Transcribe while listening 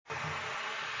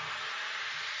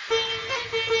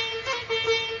Vaheguru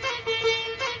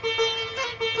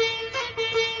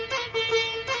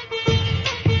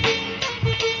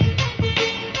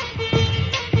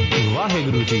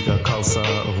Ji Ka Khalsa,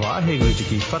 Vaheguru Ji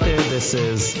Ki Fateh. This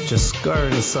is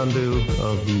Jaskar Sandhu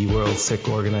of the World Sikh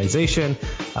Organization,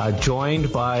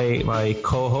 joined by my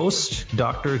co-host,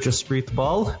 Dr. Jaspreet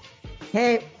Bal.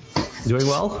 Hey. Doing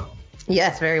well?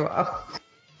 Yes, very well.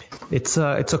 It's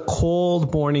a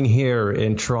cold morning here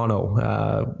in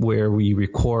Toronto, where we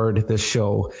record this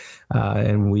show,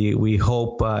 and we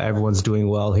hope everyone's doing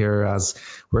well here as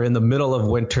we're in the middle of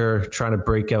winter, trying to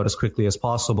break out as quickly as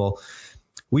possible.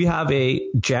 We have a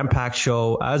jam-packed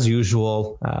show as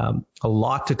usual, a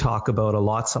lot to talk about, a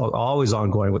lot's always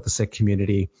ongoing with the Sikh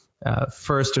community.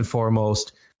 First and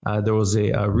foremost, there was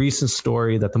a recent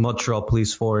story that the Montreal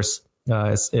Police Force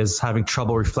is having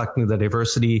trouble reflecting the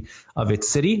diversity of its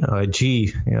city.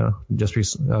 Just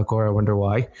recently, Cora, I wonder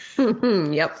why.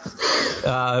 Yep.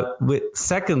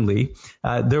 Secondly,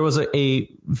 there was a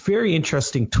very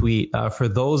interesting tweet for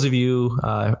those of you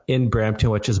in Brampton,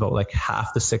 which is about like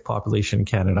half the Sikh population in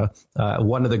Canada,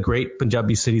 one of the great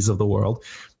Punjabi cities of the world.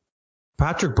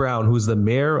 Patrick Brown, who's the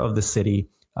mayor of the city,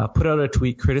 put out a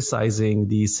tweet criticizing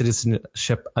the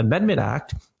Citizenship Amendment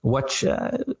Act, which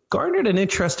garnered an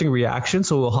interesting reaction,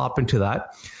 so we'll hop into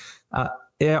that.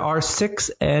 Our Sikhs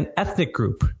an ethnic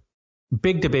group.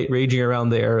 Big debate raging around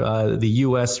there. The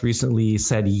U.S. recently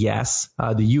said yes.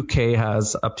 The U.K.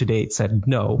 has up to date said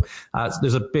no.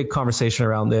 There's a big conversation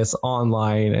around this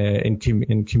online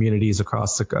in communities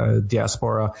across the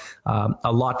diaspora.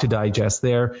 A lot to digest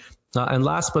there. And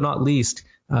last but not least,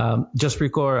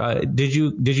 Jaspreet Kaur, did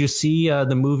you see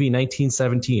the movie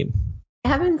 1917? I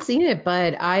haven't seen it,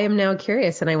 but I am now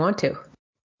curious and I want to.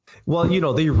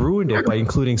 Well, they ruined it by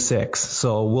including Sikhs,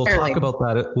 so we'll talk about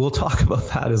that. We'll talk about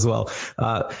that as well.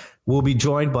 We'll be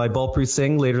joined by Balpreet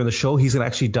Singh later in the show. He's going to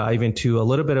actually dive into a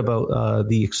little bit about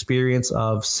the experience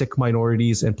of Sikh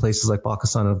minorities in places like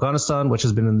Pakistan and Afghanistan, which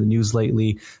has been in the news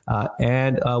lately.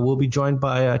 And we'll be joined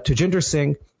by Tajinder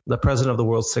Singh, the president of the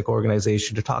World Sikh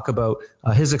Organization, to talk about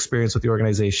his experience with the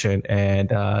organization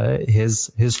and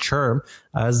his term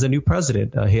as the new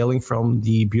president, hailing from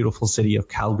the beautiful city of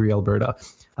Calgary, Alberta.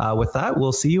 With that,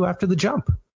 we'll see you after the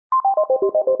jump.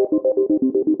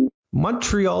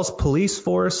 Montreal's police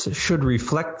force should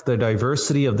reflect the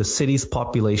diversity of the city's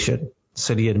population,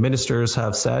 city administrators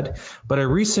have said, but a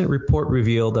recent report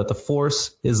revealed that the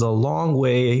force is a long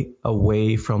way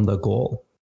away from the goal.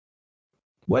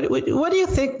 What do you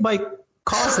think might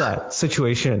cause that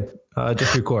situation,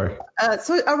 Jaspreet Kaur?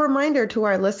 So a reminder to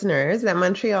our listeners that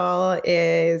Montreal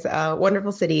is a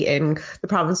wonderful city in the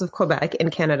province of Quebec in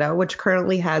Canada, which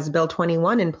currently has Bill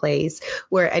 21 in place,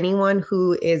 where anyone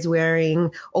who is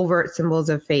wearing overt symbols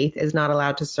of faith is not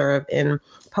allowed to serve in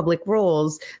public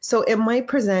roles. So it might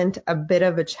present a bit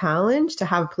of a challenge to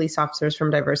have police officers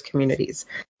from diverse communities.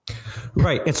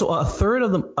 Right. And so a third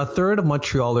of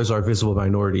Montrealers are visible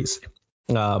minorities.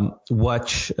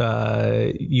 Which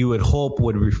you would hope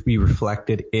would be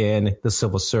reflected in the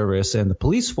civil service and the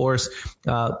police force.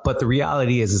 But the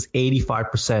reality is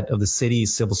 85% of the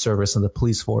city's civil service and the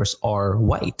police force are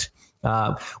white,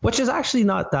 which is actually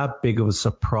not that big of a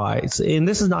surprise. And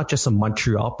this is not just a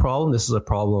Montreal problem. This is a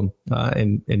problem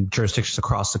in jurisdictions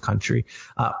across the country.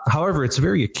 However, it's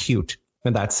very acute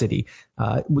in that city.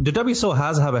 The WSO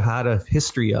has had a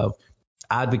history of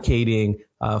advocating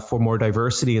for more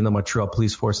diversity in the Montreal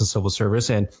Police Force and Civil Service.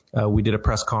 And we did a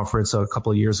press conference a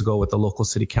couple of years ago with the local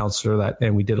city councillor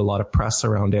and we did a lot of press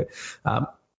around it.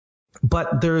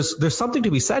 But there's something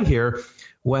to be said here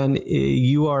when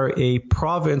you are a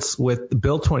province with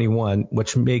Bill 21,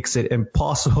 which makes it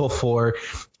impossible for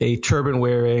a turban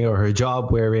wearing or hijab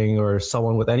wearing or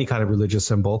someone with any kind of religious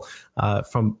symbol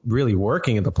from really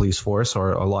working in the police force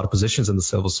or a lot of positions in the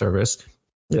civil service.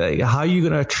 How are you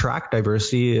going to attract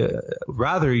diversity?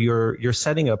 Rather, you're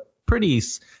sending a pretty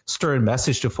stern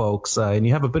message to folks, and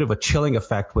you have a bit of a chilling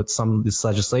effect with some of this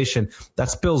legislation that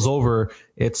spills over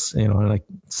its, and I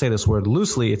say this word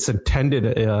loosely, its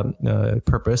intended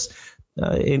purpose.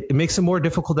 It makes it more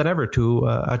difficult than ever to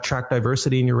attract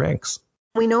diversity in your ranks.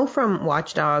 We know from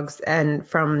watchdogs and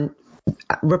from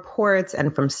reports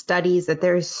and from studies that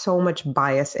there is so much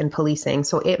bias in policing.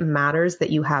 So it matters that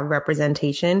you have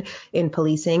representation in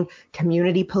policing.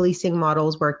 Community policing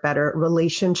models work better.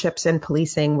 Relationships in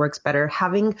policing works better.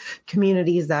 Having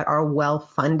communities that are well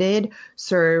funded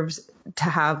serves to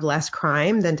have less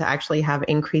crime than to actually have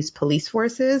increased police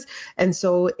forces. And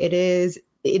so it is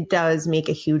it does make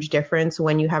a huge difference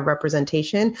when you have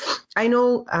representation. I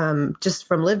know just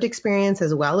from lived experience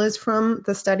as well as from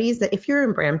the studies that if you're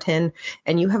in Brampton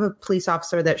and you have a police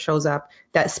officer that shows up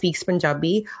that speaks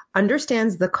Punjabi,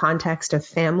 understands the context of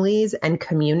families and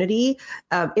community,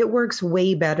 it works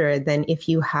way better than if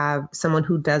you have someone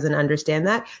who doesn't understand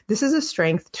that. This is a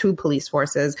strength to police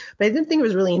forces. But I did think it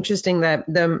was really interesting that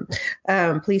the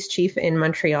police chief in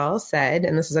Montreal said,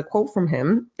 and this is a quote from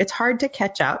him, "It's hard to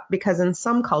catch up because in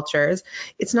some cultures,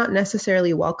 it's not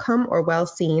necessarily welcome or well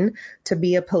seen to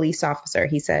be a police officer,"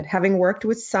 he said. "Having worked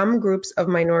with some groups of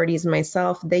minorities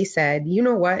myself, they said, you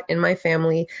know what, in my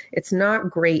family, it's not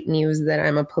great news that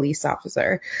I'm a police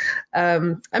officer."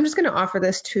 I'm just going to offer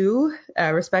this too,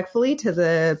 respectfully to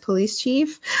the police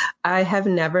chief. I have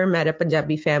never met a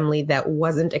Punjabi family that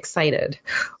wasn't excited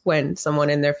when someone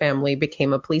in their family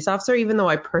became a police officer, even though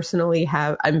I personally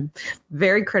I'm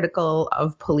very critical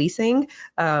of policing.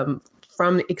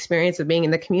 From experience of being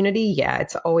in the community, yeah,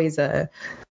 it's always a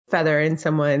feather in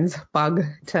someone's bug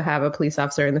to have a police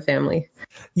officer in the family.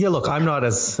 Yeah, look, I'm not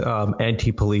as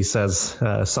anti-police as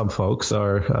some folks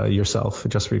or yourself,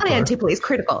 just to be clear. Anti-police,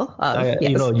 critical.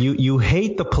 Yes. You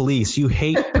hate the police, you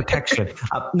hate protection.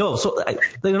 No, so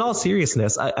in all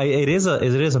seriousness, it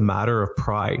is a matter of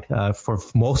pride for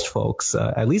most folks,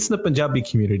 at least in the Punjabi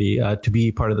community, to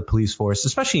be part of the police force,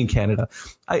 especially in Canada.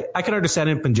 I can understand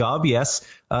in Punjab, yes,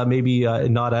 maybe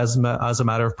not as a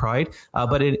matter of pride,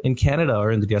 but in Canada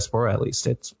or in the diaspora at least,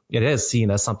 it is seen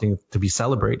as something to be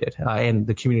celebrated, and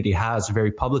the community has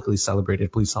very publicly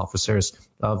celebrated police officers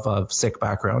of Sikh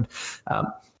background.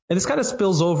 And this kind of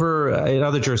spills over in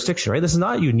other jurisdictions, right? This is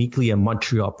not uniquely a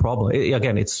Montreal problem.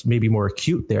 Again, it's maybe more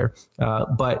acute there.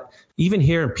 But even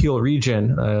here in Peel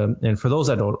Region, and for those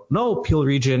that don't know, Peel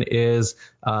Region is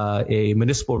a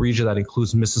municipal region that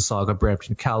includes Mississauga,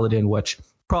 Brampton, Caledon, which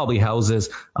probably houses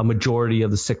a majority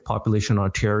of the Sikh population in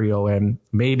Ontario and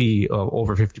maybe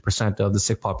over 50% of the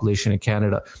Sikh population in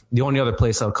Canada. The only other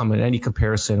place that would come in any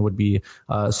comparison would be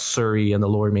Surrey and the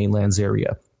Lower Mainlands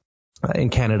area, in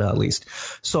Canada at least.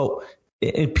 So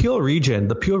in Peel Region,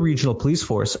 the Peel Regional Police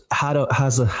Force had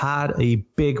a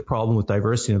big problem with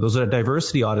diversity. There was a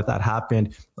diversity audit that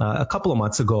happened a couple of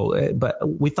months ago, but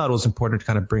we thought it was important to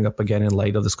kind of bring up again in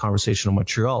light of this conversation in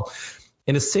Montreal.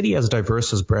 In a city as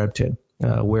diverse as Brampton,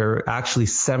 where actually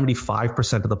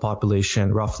 75% of the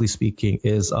population, roughly speaking,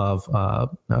 is of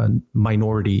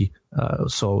minority,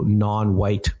 so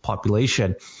non-white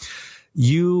population,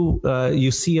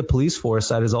 you see a police force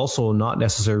that is also not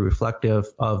necessarily reflective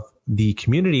of the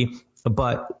community.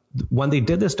 But when they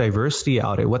did this diversity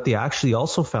audit, what they actually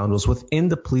also found was within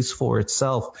the police force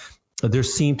itself, there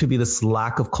seemed to be this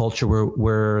lack of culture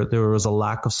where there was a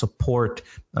lack of support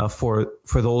for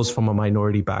those from a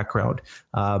minority background.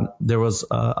 There was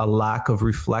a lack of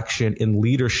reflection in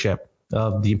leadership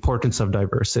of the importance of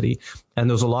diversity. And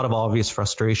there was a lot of obvious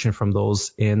frustration from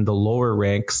those in the lower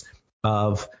ranks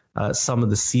of some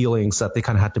of the ceilings that they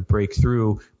kind of had to break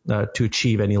through to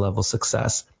achieve any level of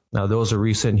success. Now, there was a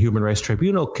recent Human Rights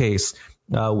Tribunal case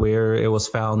where it was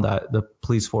found that the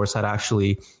police force had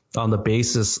actually, on the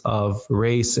basis of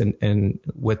race and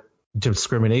with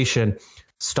discrimination,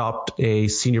 stopped a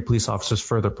senior police officer's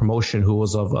further promotion who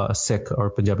was of a Sikh or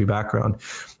Punjabi background.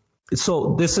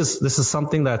 So this is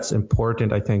something that's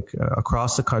important, I think,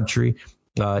 across the country.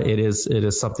 It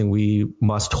is something we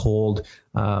must hold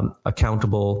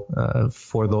accountable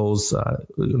for those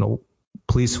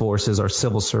police forces or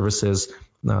civil services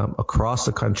across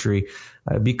the country,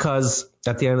 because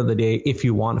at the end of the day, if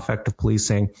you want effective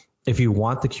policing, if you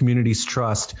want the community's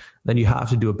trust, then you have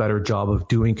to do a better job of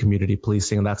doing community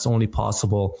policing. And that's only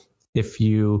possible if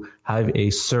you have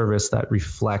a service that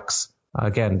reflects,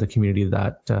 again, the community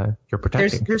that you're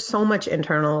protecting. There's so much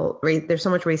there's so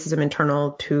much racism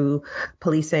internal to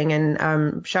policing,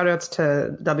 and shout outs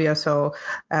to WSO,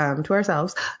 to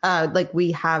ourselves. Like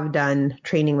we have done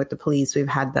training with the police. We've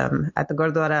had them at the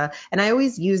Gurdwara. And I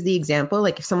always use the example,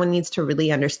 like if someone needs to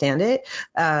really understand it,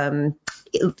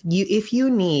 if you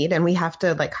need, and we have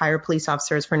to like hire police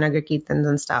officers for Nagar Kirtans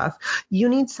and stuff, you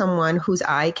need someone whose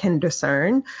eye can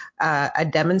discern a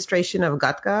demonstration of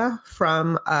Gatka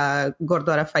from a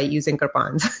Gurdwara fight using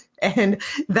kirpans. And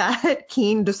that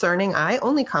keen discerning eye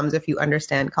only comes if you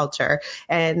understand culture.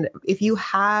 And if you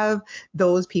have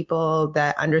those people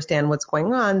that understand what's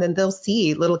going on, then they'll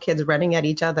see little kids running at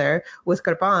each other with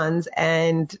kirpans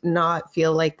and not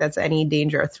feel like that's any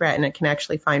danger or threat, and it can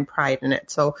actually find pride in it.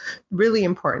 So really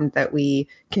important that we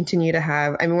continue to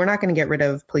have, I mean, we're not going to get rid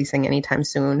of policing anytime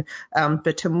soon,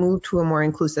 but to move to a more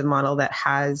inclusive model that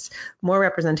has more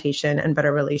representation and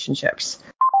better relationships.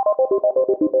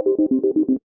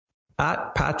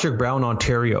 at Patrick Brown,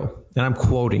 Ontario, and I'm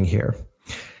quoting here,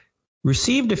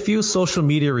 received a few social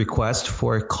media requests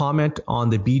for a comment on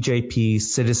the BJP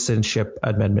Citizenship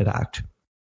Amendment Act.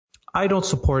 I don't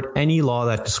support any law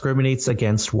that discriminates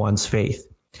against one's faith.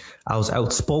 I was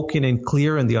outspoken and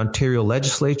clear in the Ontario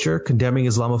legislature condemning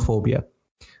Islamophobia.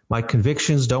 My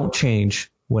convictions don't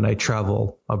change when I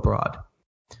travel abroad.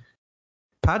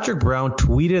 Patrick Brown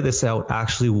tweeted this out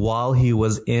actually while he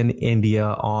was in India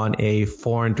on a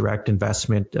foreign direct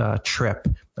investment trip,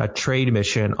 a trade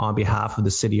mission on behalf of the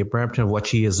city of Brampton, of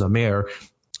which he is a mayor.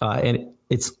 And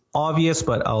it's obvious,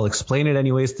 but I'll explain it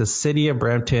anyways. The city of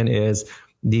Brampton is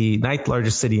the ninth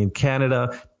largest city in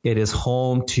Canada. It is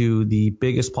home to the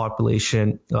biggest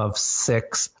population of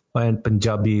Sikhs and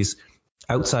Punjabis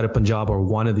outside of Punjab, or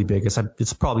one of the biggest.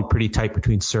 It's probably pretty tight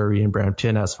between Surrey and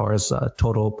Brampton as far as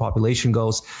total population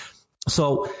goes.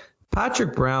 So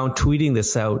Patrick Brown tweeting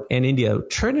this out in India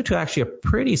turned into actually a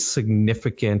pretty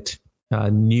significant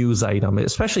news item,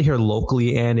 especially here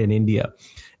locally and in India.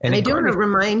 And I do want to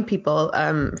remind people,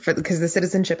 because the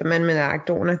Citizenship Amendment Act,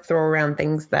 don't want to throw around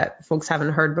things that folks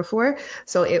haven't heard before.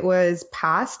 So it was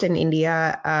passed in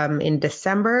India in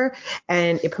December,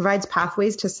 and it provides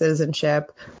pathways to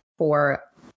citizenship for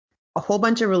a whole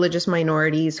bunch of religious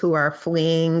minorities who are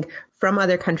fleeing from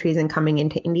other countries and coming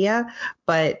into India.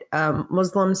 But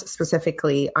Muslims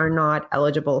specifically are not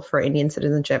eligible for Indian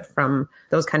citizenship from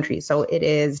those countries. So it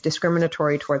is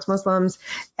discriminatory towards Muslims.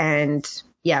 And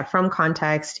yeah, from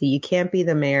context, you can't be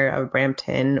the mayor of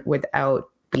Brampton without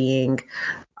being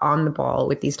on the ball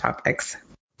with these topics.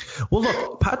 Well,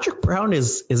 look, Patrick Brown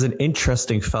is an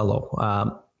interesting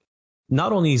fellow.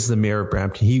 Not only is the mayor of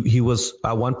Brampton, he was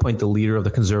at one point the leader of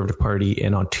the Conservative Party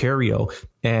in Ontario,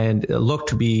 and looked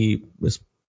to be,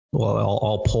 well,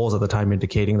 all polls at the time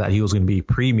indicating that he was going to be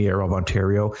premier of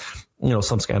Ontario. You know,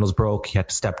 some scandals broke, he had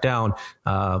to step down,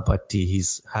 but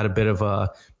he's had a bit of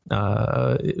a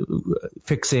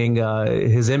fixing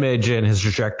his image and his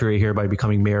trajectory here by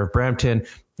becoming mayor of Brampton.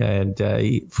 And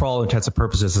he, for all intents and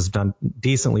purposes, has done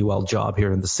decently well job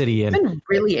here in the city. And it's been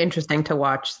really interesting to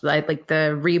watch, like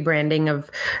the rebranding of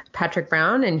Patrick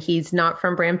Brown. And he's not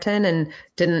from Brampton and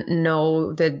didn't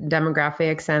know the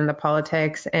demographics and the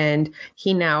politics. And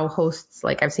he now hosts,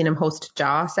 like I've seen him host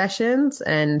JAW sessions.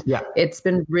 And It's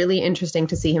been really interesting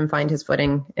to see him find his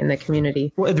footing in the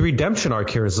community. Well, the redemption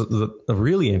arc here is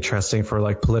really interesting for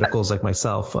like politicals like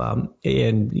myself.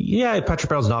 And yeah, Patrick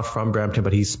Brown's not from Brampton,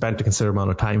 but he spent a considerable amount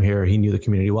of time here. He knew the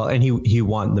community well, and he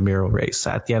won the mayoral race.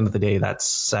 At the end of the day, that's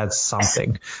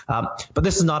something. But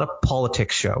this is not a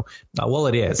politics show. Well,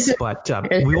 it is, but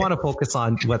we want to focus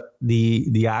on what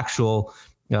the actual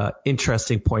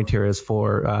interesting point here is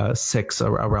for Sikhs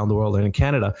around the world and in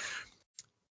Canada.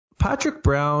 Patrick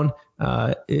Brown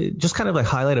just kind of like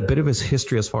highlight a bit of his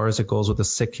history as far as it goes with the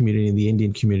Sikh community and the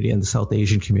Indian community and the South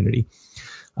Asian community.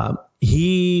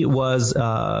 He was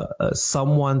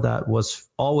someone that was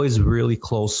always really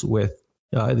close with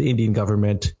the Indian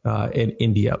government in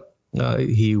India.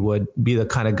 He would be the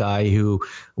kind of guy who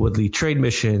would lead trade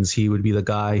missions. He would be the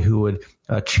guy who would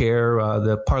chair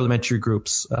the parliamentary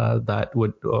groups that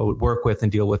would work with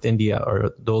and deal with India,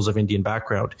 or those of Indian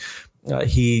background.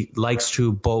 He likes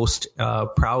to boast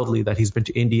proudly that he's been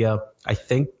to India, I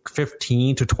think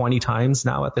 15 to 20 times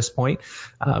now at this point.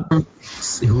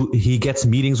 He gets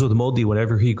meetings with Modi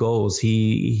whenever he goes.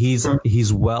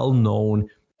 He's well known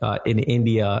in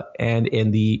India and in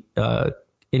the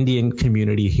Indian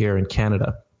community here in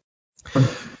Canada.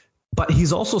 But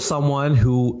he's also someone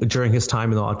who, during his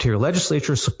time in the Ontario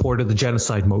legislature, supported the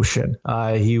genocide motion.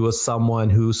 He was someone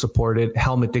who supported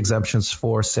helmet exemptions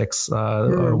for Sikhs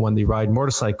when they ride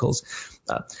motorcycles.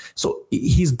 So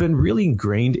he's been really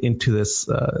ingrained into this,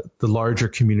 the larger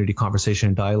community conversation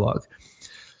and dialogue.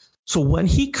 So when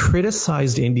he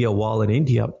criticized India while in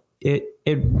India, it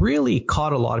really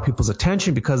caught a lot of people's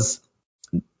attention, because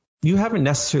you haven't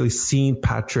necessarily seen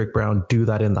Patrick Brown do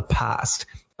that in the past.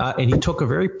 And he took a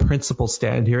very principled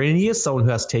stand here. And he is someone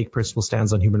who has taken principled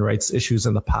stands on human rights issues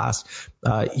in the past.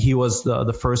 He was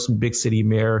the first big city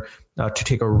mayor to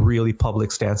take a really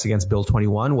public stance against Bill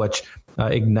 21, which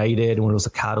ignited when it was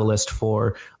a catalyst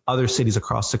for other cities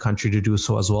across the country to do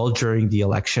so as well during the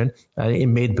election. It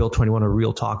made Bill 21 a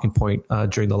real talking point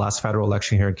during the last federal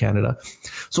election here in Canada.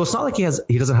 So it's not like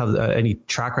he doesn't have any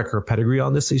track record or pedigree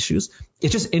on these issues.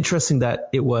 It's just interesting that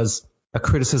it was a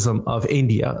criticism of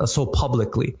India so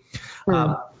publicly.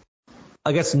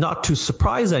 I guess not to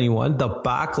surprise anyone, the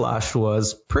backlash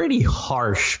was pretty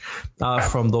harsh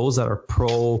from those that are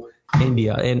pro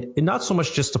India, and not so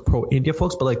much just the pro-India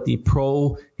folks, but like the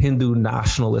pro-Hindu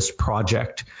nationalist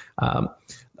project.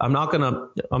 I'm not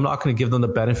gonna give them the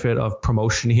benefit of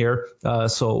promotion here.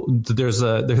 So there's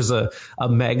a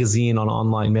magazine, on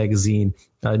online magazine,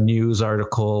 news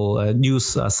article, news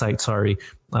site,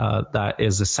 that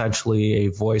is essentially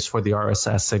a voice for the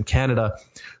RSS in Canada,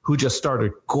 who just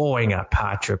started going at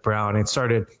Patrick Brown and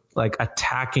started like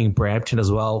attacking Brampton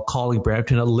as well, calling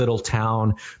Brampton a little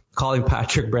town, calling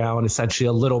Patrick Brown essentially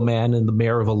a little man and the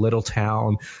mayor of a little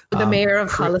town. The mayor of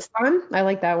Khalistan. I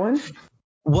like that one.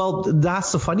 Well,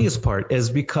 that's the funniest part, is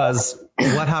because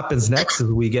what happens next is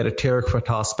we get a Tariq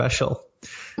Fatah special,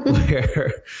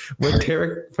 where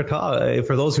Tariq Fatah,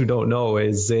 for those who don't know,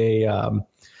 is a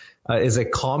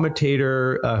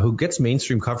commentator who gets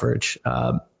mainstream coverage,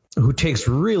 who takes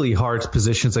really hard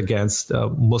positions against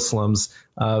Muslims,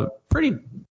 pretty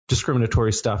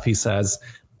discriminatory stuff, he says,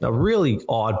 a really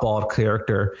oddball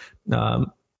character.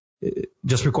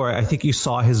 Just before, I think you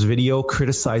saw his video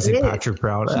criticizing Patrick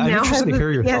Brown. I'm interested to hear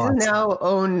your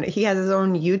thoughts. He has his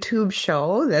own YouTube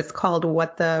show that's called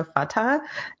What the Fatah.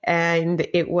 And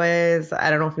it was,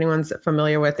 I don't know if anyone's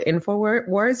familiar with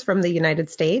InfoWars from the United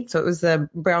States. So it was the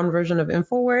Brown version of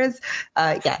InfoWars.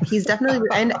 Yeah, he's definitely,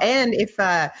 and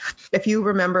if you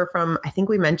remember from, I think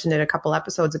we mentioned it a couple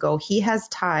episodes ago, he has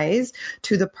ties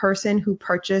to the person who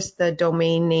purchased the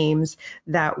domain names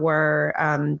that were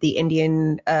the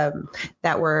Indian,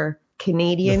 that were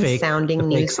Canadian sounding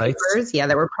newspapers. Yeah,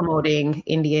 that were promoting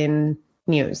Indian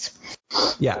news.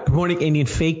 Yeah, promoting Indian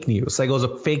fake news. Like, it was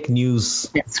a fake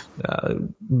news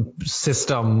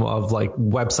system of like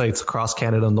websites across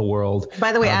Canada and the world.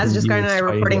 By the way, as Jessica and I are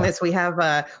recording this, we have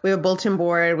a bulletin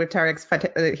board with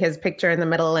Tariq's his picture in the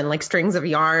middle and like strings of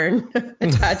yarn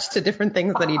attached to different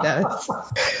things that he does.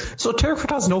 So Tariq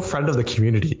Fatah is no friend of the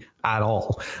community at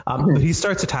all. But he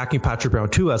starts attacking Patrick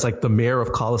Brown too as like the mayor of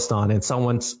Khalistan, and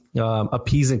someone's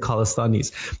appeasing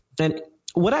Khalistanis. And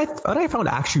what I found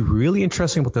actually really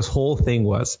interesting about this whole thing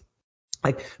was,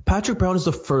 like, Patrick Brown is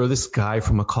the furthest guy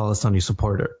from a Khalistani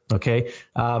supporter. Okay.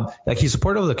 Like, he's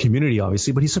supportive of the community,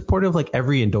 obviously, but he's supportive of like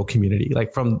every Indo community,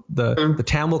 like from the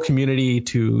Tamil community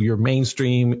to your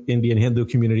mainstream Indian Hindu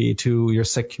community to your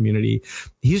Sikh community.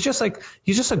 He's just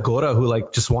a Gora who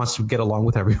like just wants to get along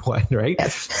with everyone. Right.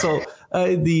 Yes. So,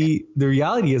 the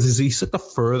reality is he's like the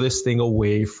furthest thing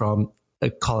away from a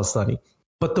Khalistani.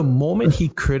 But the moment he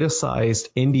criticized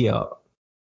India,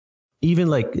 even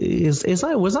like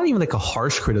was not even like a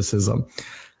harsh criticism,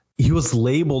 he was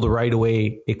labeled right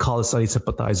away a Khalistani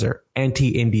sympathizer,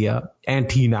 anti-India,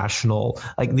 anti-national,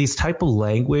 like these type of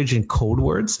language and code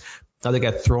words that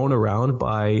get thrown around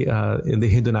by in the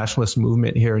Hindu nationalist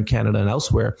movement here in Canada and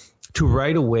elsewhere, to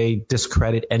right away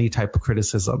discredit any type of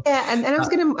criticism. Yeah, and I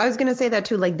was gonna say that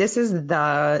too. Like, this is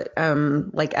the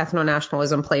like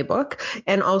ethno-nationalism playbook,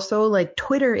 and also like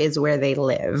Twitter is where they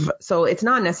live, so it's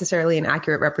not necessarily an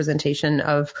accurate representation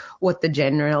of what the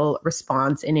general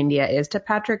response in India is to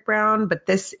Patrick Brown, but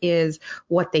this is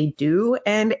what they do.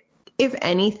 And if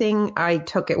anything, I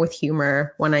took it with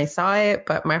humor when I saw it,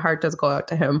 but my heart does go out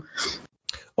to him.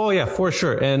 Oh yeah, for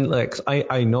sure. And like,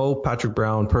 I know Patrick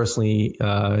Brown personally.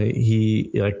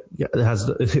 He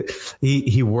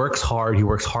works hard. He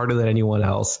works harder than anyone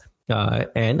else.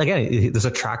 And again, there's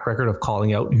a track record of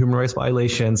calling out human rights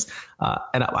violations.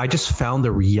 And I just found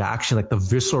the reaction, like the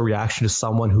visceral reaction to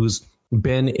someone who's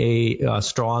been a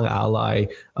strong ally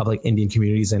of like Indian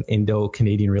communities and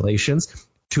Indo-Canadian relations,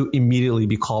 to immediately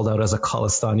be called out as a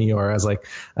Khalistani or as like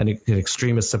an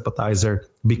extremist sympathizer,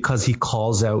 because he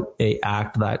calls out a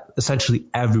act that essentially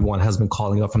everyone has been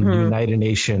calling out, from the United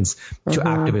Nations to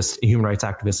activists, human rights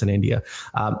activists in India.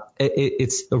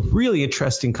 It's a really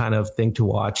interesting kind of thing to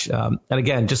watch. And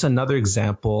again, just another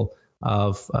example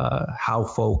of how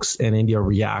folks in India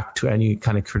react to any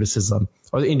kind of criticism,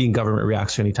 or the Indian government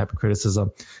reacts to any type of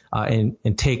criticism,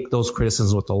 and take those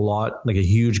criticisms with a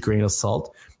huge grain of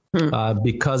salt.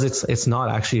 Because it's not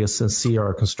actually a sincere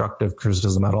or constructive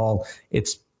criticism at all.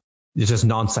 It's just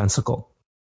nonsensical.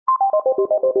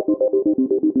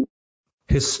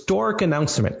 Historic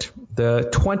announcement. The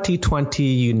 2020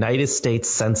 United States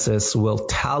Census will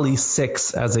tally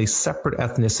Sikhs as a separate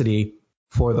ethnicity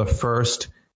for the first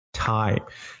time.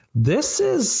 This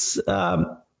is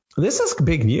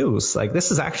big news. Like,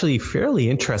 this is actually fairly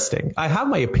interesting. I have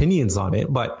my opinions on it,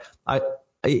 but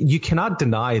you cannot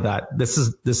deny that this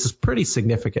is pretty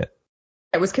significant.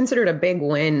 It was considered a big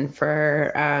win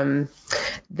for even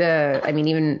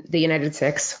the United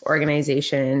Sikhs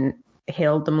organization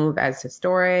hailed the move as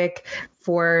historic.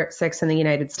 For Sikhs in the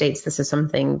United States, this is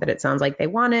something that it sounds like they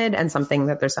wanted and something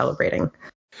that they're celebrating.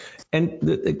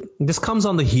 And this comes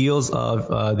on the heels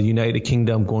of the United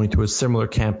Kingdom going through a similar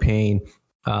campaign,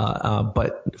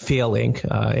 but failing.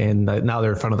 And now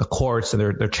they're in front of the courts and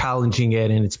they're challenging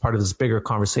it, and it's part of this bigger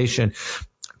conversation.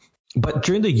 But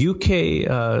during the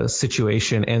UK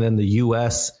situation and then the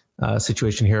US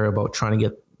situation here about trying to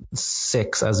get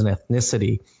Sikhs as an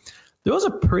ethnicity, there was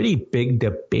a pretty big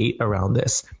debate around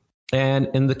this. And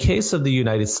in the case of the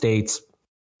United States,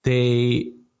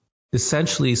 they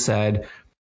essentially said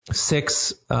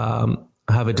Sikhs have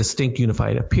a distinct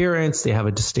unified appearance. They have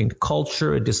a distinct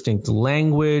culture, a distinct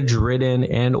language, written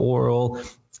and oral,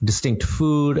 distinct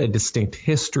food, a distinct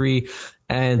history,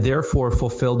 and therefore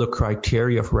fulfill the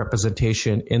criteria of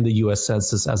representation in the U.S.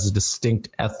 Census as a distinct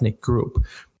ethnic group.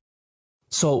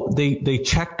 So they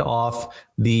checked off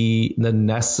the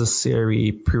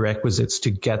necessary prerequisites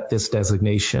to get this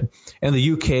designation. And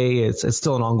the UK, it's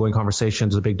still an ongoing conversation.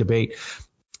 There's a big debate.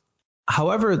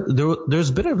 However, there's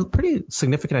been a pretty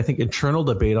significant, I think, internal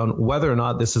debate on whether or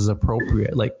not this is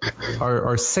appropriate. Like,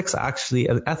 are Sikhs actually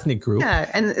an ethnic group? Yeah,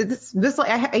 and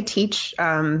I teach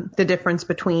the difference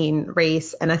between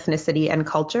race and ethnicity and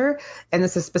culture, and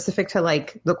this is specific to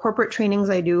like the corporate trainings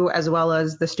I do as well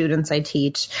as the students I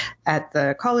teach at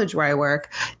the college where I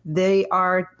work. They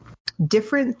are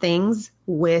different things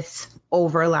with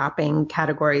overlapping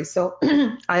categories. So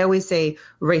I always say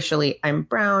racially, I'm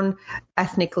brown,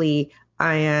 ethnically,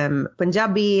 I am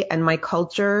Punjabi, and my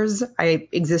cultures, I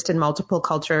exist in multiple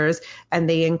cultures, and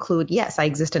they include, yes, I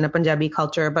exist in a Punjabi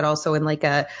culture, but also in like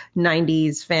a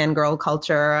 90s fangirl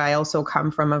culture. I also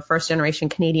come from a first generation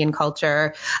Canadian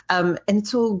culture. And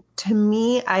so to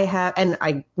me,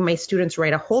 my students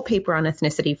write a whole paper on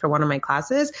ethnicity for one of my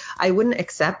classes. I wouldn't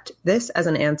accept this as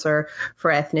an answer for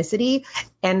ethnicity.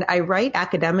 And I write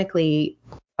academically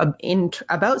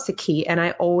about Sikhi, and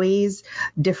I always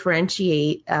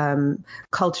differentiate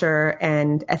culture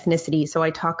and ethnicity. So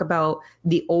I talk about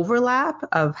the overlap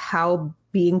of how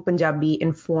being Punjabi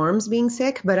informs being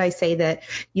Sikh, but I say that,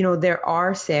 there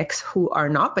are Sikhs who are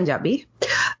not Punjabi.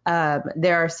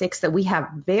 There are Sikhs that we have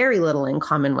very little in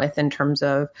common with in terms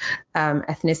of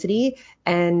ethnicity,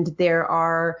 and there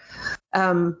are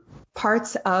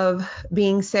parts of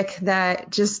being Sikh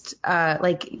that just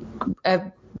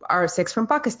our Sikhs from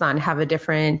Pakistan have a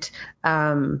different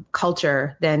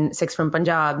culture than Sikhs from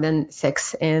Punjab, than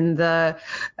Sikhs in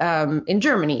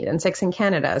Germany, than Sikhs in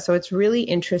Canada. So it's really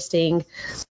interesting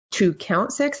to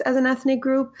count Sikhs as an ethnic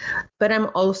group, but I'm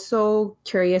also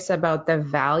curious about the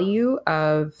value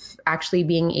of actually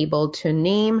being able to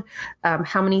name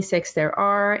how many Sikhs there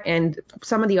are, and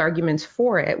some of the arguments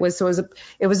for it was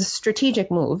a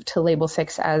strategic move to label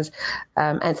Sikhs as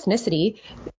ethnicity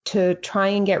to try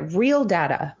and get real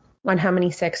data on how many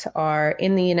Sikhs are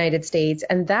in the United States.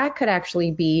 And that could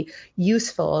actually be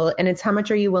useful. And it's how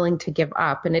much are you willing to give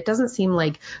up? And it doesn't seem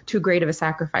like too great of a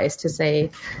sacrifice to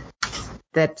say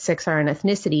that Sikhs are an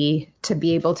ethnicity, to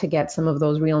be able to get some of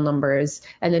those real numbers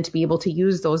and then to be able to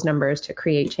use those numbers to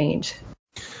create change.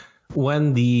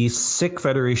 When the Sikh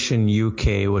Federation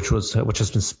UK, which has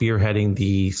been spearheading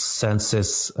the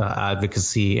census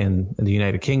advocacy in the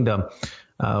United Kingdom,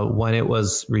 when it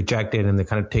was rejected and they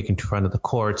kind of taken to front of the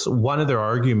courts, one of their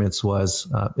arguments was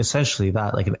essentially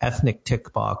that like an ethnic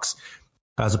tick box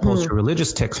as opposed to a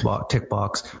religious tick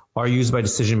box are used by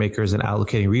decision makers in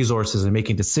allocating resources and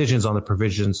making decisions on the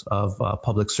provisions of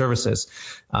public services.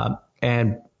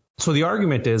 And so the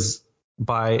argument is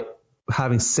by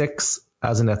having Sikhs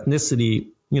as an ethnicity,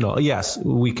 yes,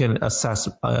 we can assess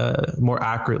more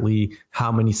accurately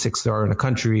how many Sikhs there are in a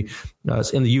country.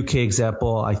 In the UK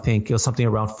example, I think it was something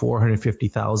around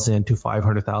 450,000 to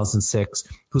 500,000 Sikhs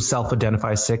who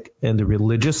self-identify Sikh in the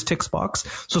religious tick box.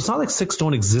 So it's not like Sikhs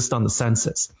don't exist on the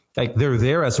census. Like they're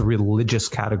there as a religious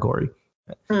category.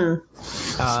 My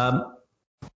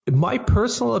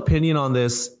personal opinion on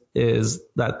this is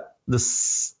that the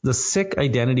Sikh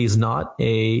identity is not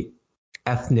a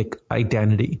ethnic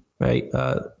identity, right?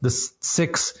 The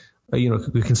Sikhs,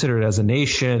 we consider it as a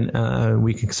nation.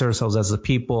 We consider ourselves as a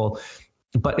people,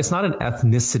 but it's not an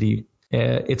ethnicity.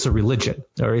 It's a religion,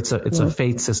 or it's a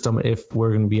faith system if we're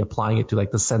going to be applying it to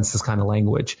like the census kind of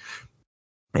language.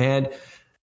 And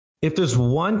if there's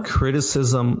one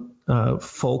criticism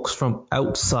folks from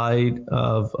outside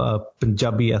of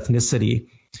Punjabi ethnicity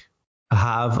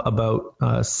have about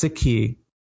Sikhi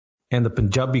and the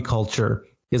Punjabi culture,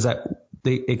 is that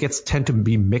it tend to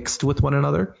be mixed with one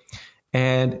another.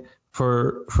 And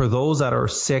for those that are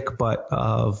Sikh but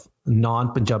of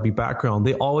non-Punjabi background,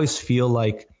 they always feel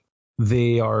like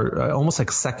they are almost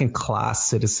like second-class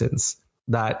citizens,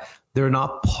 that they're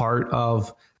not part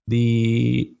of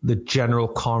the general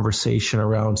conversation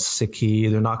around Sikhi.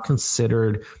 They're not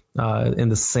considered in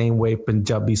the same way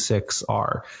Punjabi Sikhs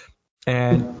are.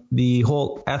 And the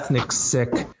whole ethnic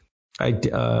Sikh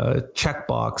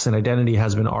checkbox and identity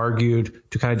has been argued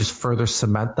to kind of just further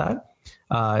cement that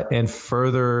and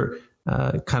further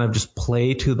kind of just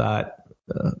play to that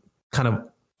kind of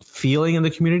feeling in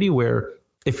the community where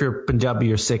if you're Punjabi,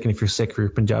 you're Sikh, and if you're Sikh, you're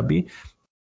Punjabi.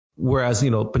 Whereas,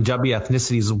 Punjabi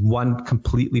ethnicity is one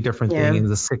completely different thing, and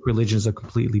the Sikh religion is a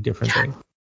completely different thing.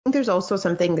 I think there's also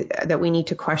something that we need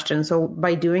to question. So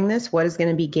by doing this, what is going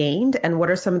to be gained and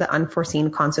what are some of the unforeseen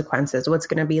consequences? What's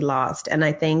going to be lost? And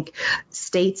I think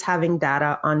states having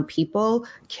data on people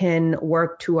can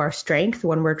work to our strength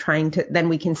when we're trying to, then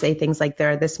we can say things like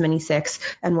there are this many Sikhs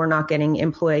and we're not getting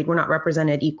employed. We're not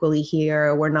represented equally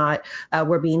here.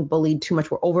 We're being bullied too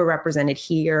much. We're overrepresented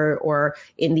here or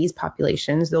in these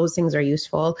populations. Those things are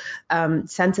useful.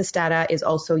 Census data is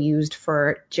also used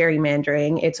for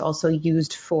gerrymandering. It's also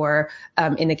used for,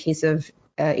 in the case of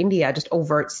India, just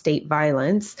overt state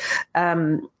violence.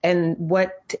 And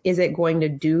what is it going to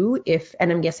do if,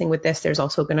 and I'm guessing with this, there's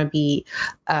also going to be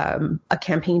a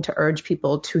campaign to urge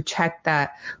people to check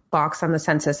that box on the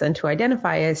census and to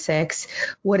identify as Sikhs.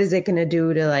 What is it going to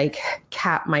do to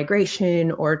cap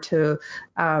migration or to,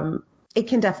 it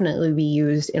can definitely be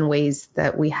used in ways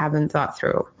that we haven't thought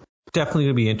through. Definitely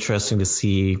going to be interesting to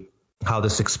see how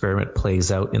this experiment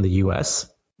plays out in the US.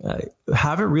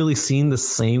 Haven't really seen the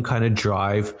same kind of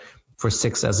drive for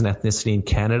Sikhs as an ethnicity in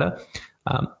Canada.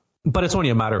 But it's only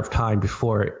a matter of time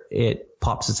before it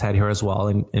pops its head here as well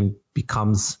and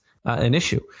becomes an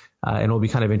issue. And it'll be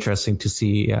kind of interesting to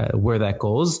see where that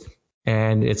goes.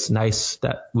 And it's nice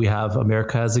that we have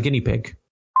America as a guinea pig.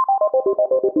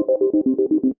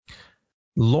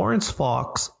 Lawrence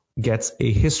Fox gets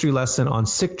a history lesson on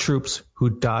Sikh troops who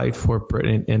died for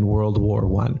Britain in World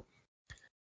War I.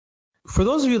 For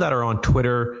those of you that are on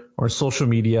Twitter or social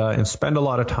media and spend a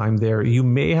lot of time there, you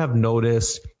may have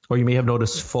noticed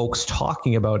folks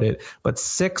talking about it, but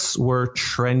Sikhs were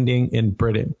trending in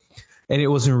Britain. And it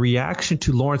was in reaction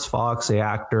to Lawrence Fox, an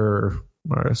actor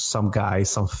or some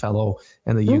fellow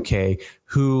in the UK,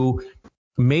 who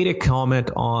made a comment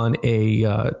on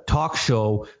a talk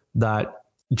show that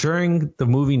during the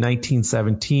movie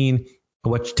 1917,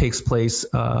 which takes place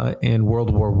in World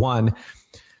War I,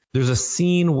 there's a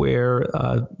scene where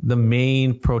the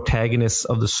main protagonist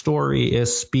of the story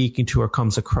is speaking to or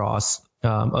comes across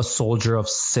a soldier of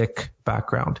Sikh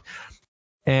background.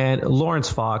 And Lawrence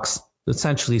Fox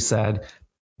essentially said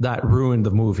that ruined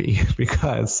the movie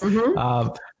because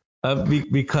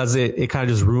because it kind of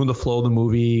just ruined the flow of the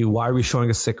movie. Why are we showing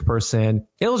a Sikh person?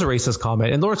 It was a racist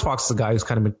comment. And Lawrence Fox is a guy who's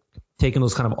kind of been taking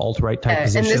those kind of alt-right type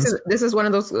positions. And this is one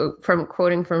of those, from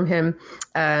quoting from him,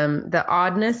 the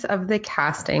oddness of the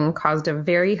casting caused a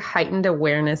very heightened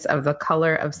awareness of the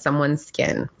color of someone's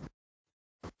skin.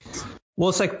 Well,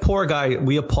 it's like, poor guy,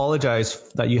 we apologize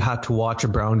that you had to watch a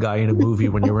brown guy in a movie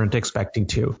when you weren't expecting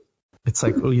to. It's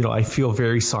like, I feel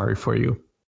very sorry for you.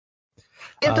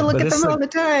 You have to look at them all the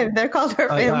time. They're called our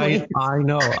family. I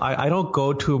know. I don't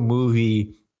go to a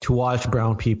movie to watch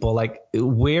brown people. Like,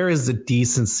 where is the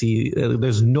decency?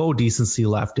 There's no decency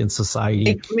left in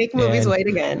society. Make movies white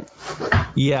again.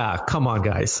 Yeah, come on,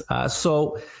 guys.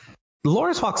 So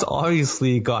Lawrence Fox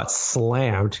obviously got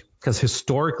slammed because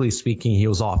historically speaking, he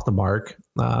was off the mark.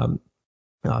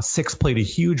 Sikhs played a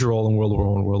huge role in World War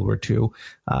I and World War II,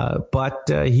 but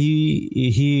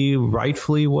he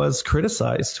rightfully was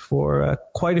criticized for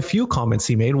quite a few comments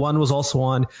he made. One was also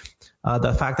on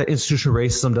the fact that institutional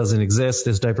racism doesn't exist,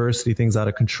 there's diversity, things out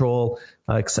of control,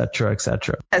 et cetera, et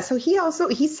cetera. So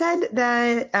he said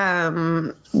that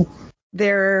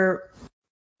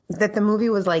that the movie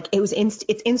was like, it's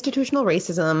institutional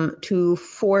racism to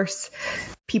force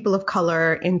people of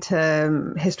color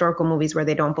into historical movies where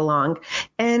they don't belong.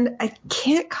 And I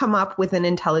can't come up with an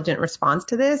intelligent response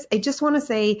to this. I just want to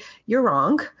say, you're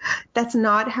wrong. That's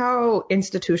not how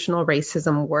institutional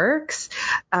racism works.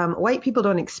 White people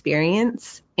don't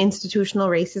experience institutional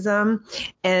racism.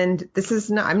 And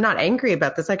I'm not angry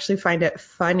about this. I actually find it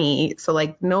funny. So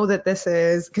know that this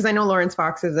is, because I know Lawrence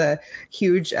Fox is a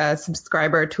huge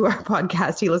subscriber to our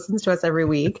podcast. He listens to us every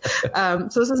week. So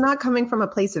this is not coming from a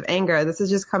place of anger. This is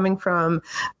just coming from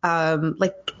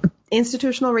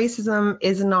institutional racism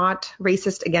is not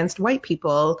racist against white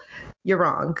people. You're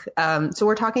wrong. So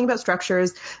we're talking about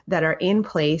structures that are in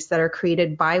place, that are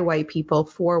created by white people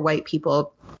for white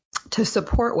people to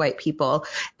support white people.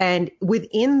 And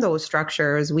within those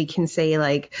structures, we can say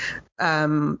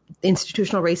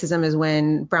institutional racism is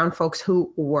when brown folks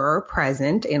who were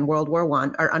present in World War I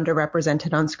are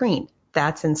underrepresented on screen.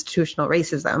 that's institutional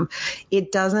racism.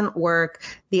 It doesn't work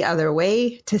the other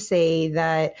way to say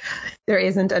that there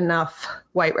isn't enough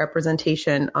white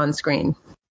representation on screen.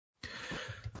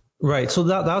 Right. So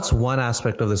that's one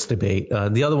aspect of this debate.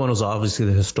 The other one was obviously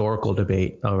the historical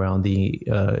debate around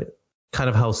the kind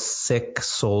of how Sikh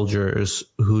soldiers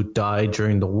who died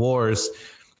during the wars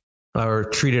are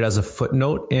treated as a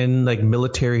footnote in like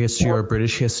military history or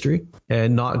British history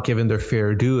and not given their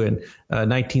fair due. In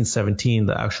 1917,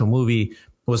 the actual movie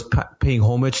was paying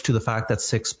homage to the fact that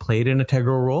Sikhs played an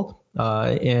integral role.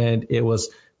 And it was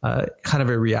kind of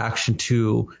a reaction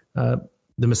to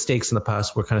the mistakes in the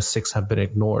past where kind of Sikhs have been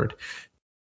ignored.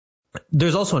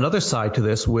 There's also another side to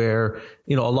this where,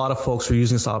 a lot of folks are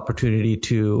using this opportunity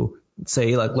to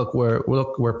say, like, look,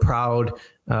 we're proud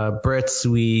Brits.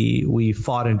 We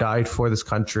fought and died for this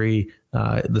country.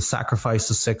 The sacrifice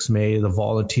the Sikhs made, the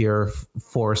volunteer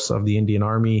force of the Indian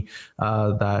Army,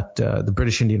 the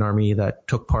British Indian Army that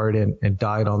took part and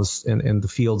died in the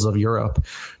fields of Europe.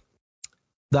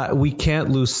 That we can't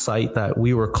lose sight that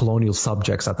we were colonial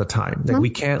subjects at the time. Like, we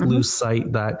can't lose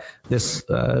sight that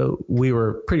we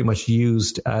were pretty much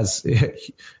used as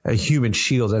a human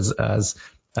shield,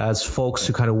 as folks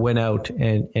who kind of went out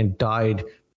and died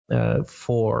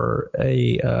for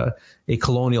a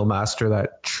colonial master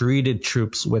that treated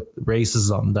troops with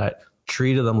racism, that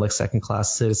treated them like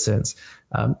second-class citizens.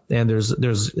 And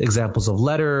there's examples of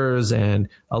letters and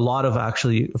a lot of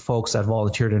actually folks that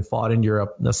volunteered and fought in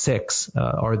Europe. The Sikhs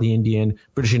or the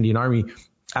British Indian Army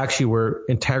actually were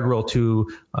integral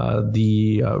to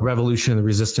the revolution and the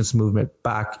resistance movement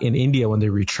back in India when they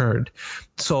returned.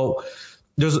 So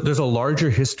there's a larger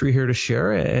history here to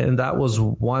share, and that was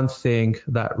one thing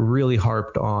that really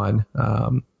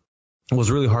was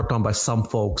really harped on by some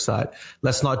folks, that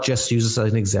let's not just use this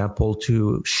as an example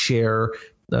to share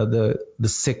the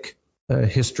Sikh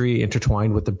history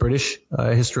intertwined with the British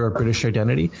history or British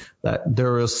identity, that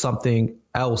there is something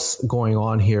else going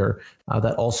on here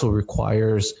that also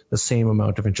requires the same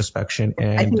amount of introspection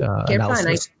and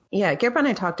analysis. Kirpa and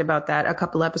I talked about that a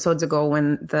couple episodes ago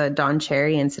when the Don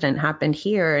Cherry incident happened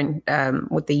here and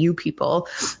with the U people.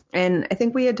 And I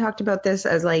think we had talked about this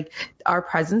as like our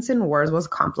presence in wars was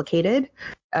complicated.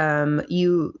 Some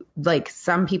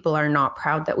people are not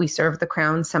proud that we serve the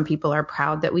crown. Some people are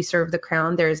proud that we serve the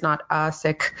crown. There is not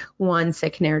one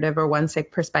Sikh narrative or one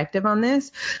Sikh perspective on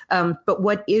this. But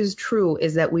what is true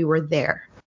is that we were there.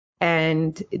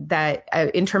 And that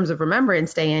in terms of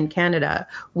Remembrance Day in Canada,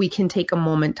 we can take a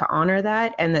moment to honor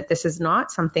that, and that this is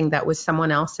not something that was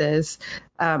someone else's.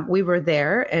 We were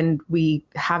there and we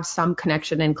have some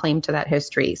connection and claim to that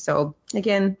history. So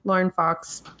again, Lauren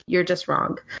Fox, you're just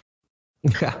wrong.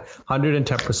 Yeah,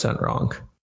 110% wrong.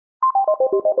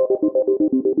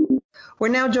 We're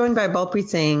now joined by Balpreet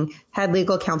Singh, head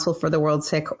legal counsel for the World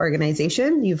Sikh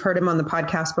Organization. You've heard him on the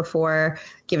podcast before,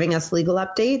 giving us legal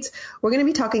updates. We're going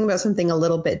to be talking about something a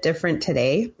little bit different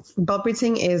today. Balpreet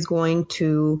Singh is going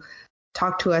to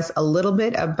talk to us a little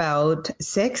bit about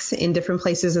Sikhs in different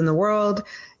places in the world,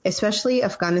 especially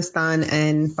Afghanistan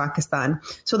and Pakistan.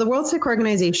 So the World Sikh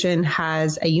Organization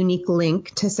has a unique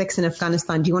link to Sikhs in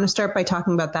Afghanistan. Do you want to start by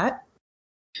talking about that?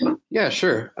 Yeah,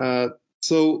 sure.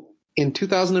 So in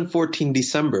 2014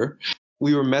 December,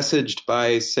 we were messaged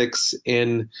by Sikhs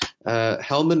in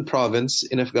Helmand province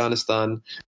in Afghanistan,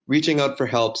 reaching out for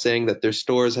help, saying that their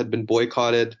stores had been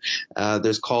boycotted.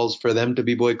 There's calls for them to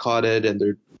be boycotted, and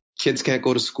their kids can't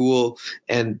go to school,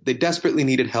 and they desperately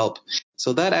needed help.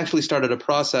 So that actually started a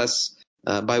process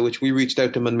by which we reached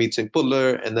out to Manmeet Singh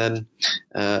Pullar, and then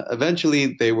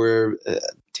eventually they were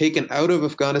taken out of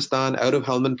Afghanistan, out of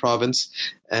Helmand province,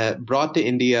 brought to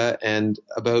India, and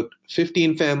about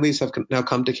 15 families have now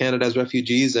come to Canada as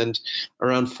refugees, and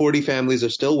around 40 families are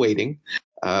still waiting.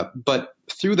 But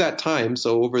through that time,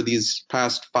 so over these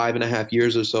past 5.5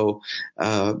 years or so,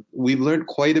 we've learned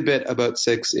quite a bit about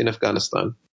Sikhs in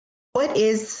Afghanistan. What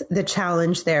is the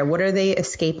challenge there? What are they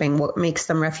escaping? What makes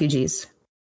them refugees?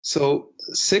 So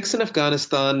Sikhs in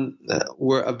Afghanistan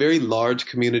were a very large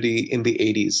community in the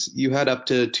 80s. You had up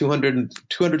to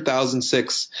 200,000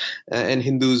 Sikhs and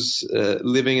Hindus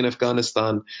living in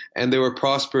Afghanistan, and they were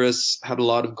prosperous, had a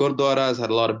lot of gurdwaras, had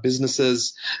a lot of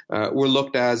businesses, were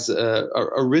looked as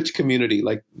a rich community,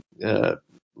 like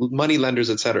money lenders,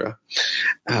 etc.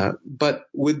 But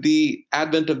with the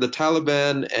advent of the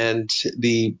Taliban and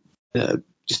the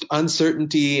just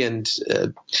uncertainty and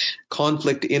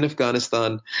conflict in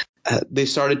Afghanistan, they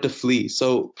started to flee.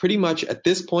 So pretty much at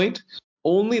this point,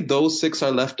 only those Sikhs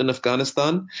are left in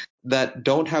Afghanistan that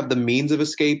don't have the means of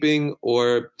escaping,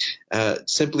 or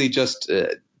simply just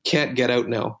can't get out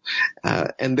now,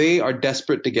 and they are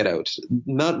desperate to get out.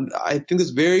 I think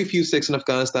there's very few Sikhs in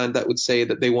Afghanistan that would say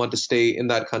that they want to stay in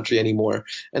that country anymore,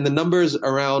 and the numbers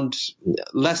around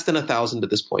less than 1,000 at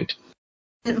this point.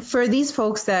 For these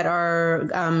folks that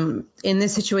are in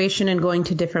this situation and going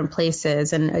to different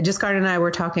places, and Jasgard and I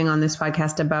were talking on this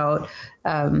podcast about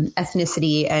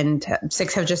ethnicity, and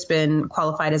Sikhs have just been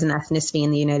qualified as an ethnicity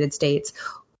in the United States.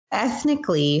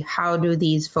 Ethnically, how do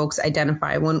these folks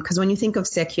identify? Because when you think of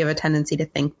Sikh, you have a tendency to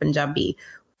think Punjabi.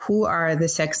 Who are the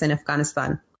Sikhs in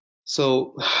Afghanistan?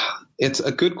 So it's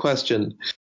a good question.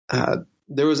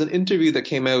 There was an interview that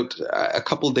came out a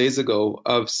couple days ago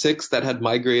of Sikhs that had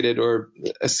migrated or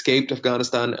escaped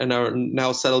Afghanistan and are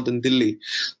now settled in Delhi.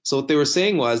 So what they were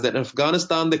saying was that in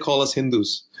Afghanistan, they call us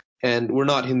Hindus, and we're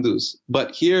not Hindus.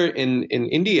 But here in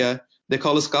India, they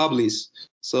call us Kablis.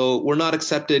 So we're not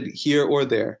accepted here or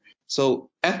there. So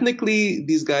ethnically,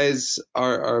 these guys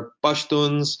are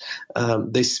Pashtuns.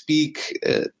 They speak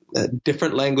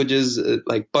different languages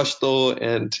like Pashto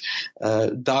and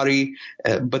Dari,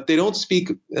 but they don't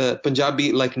speak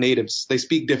Punjabi like natives. They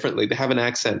speak differently. They have an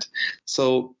accent.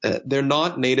 So they're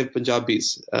not native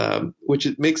Punjabis,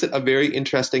 which makes it a very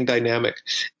interesting dynamic.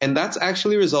 And that's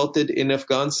actually resulted in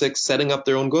Afghan Sikhs setting up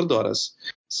their own gurdwaras.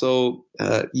 So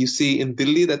you see in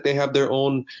Delhi that they have their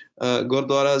own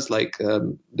gurdwaras like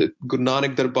the Guru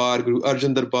Nanak Darbar, Guru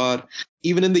Arjan Darbar.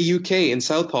 Even in the UK, in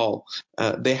Southall,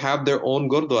 they have their own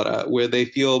gurdwara where they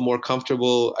feel more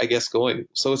comfortable, I guess, going.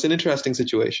 So it's an interesting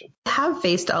situation. Have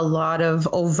faced a lot of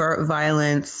overt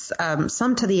violence,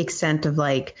 some to the extent of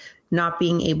like not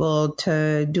being able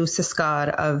to do sanskar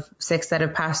of Sikhs that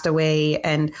have passed away,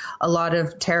 and a lot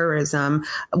of terrorism.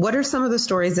 What are some of the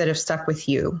stories that have stuck with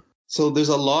you? So there's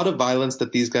a lot of violence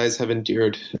that these guys have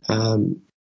endured.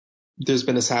 There's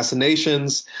been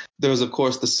assassinations. There was, of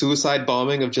course, the suicide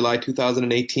bombing of July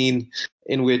 2018,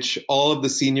 in which all of the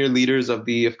senior leaders of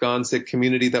the Afghan Sikh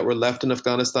community that were left in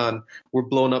Afghanistan were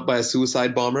blown up by a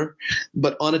suicide bomber.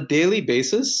 But on a daily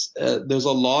basis, there's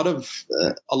a lot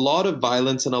of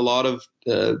violence and a lot of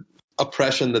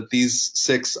oppression that these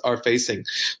Sikhs are facing.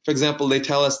 For example, they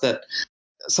tell us that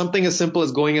something as simple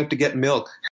as going out to get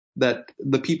milk, that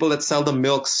the people that sell them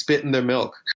milk spit in their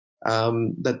milk,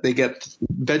 that they get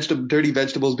dirty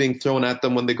vegetables being thrown at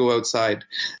them when they go outside.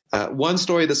 One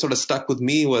story that sort of stuck with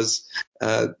me was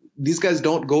these guys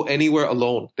don't go anywhere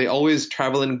alone. They always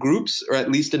travel in groups or at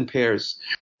least in pairs.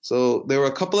 So there were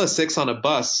a couple of Sikhs on a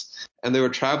bus, and they were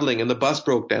traveling, and the bus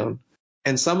broke down.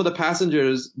 And some of the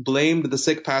passengers blamed the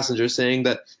Sikh passengers, saying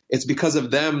that it's because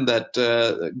of them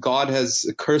that God has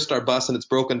cursed our bus and it's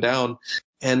broken down.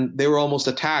 And they were almost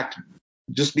attacked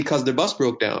just because their bus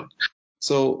broke down.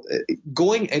 So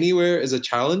going anywhere is a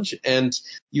challenge, and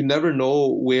you never know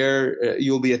where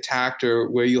you'll be attacked or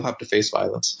where you'll have to face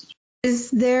violence.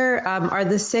 Is there, are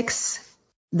the Sikhs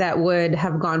that would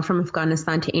have gone from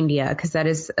Afghanistan to India, because that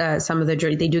is some of the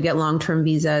journey, they do get long-term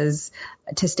visas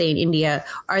to stay in India.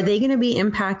 Are they going to be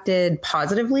impacted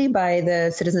positively by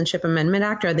the Citizenship Amendment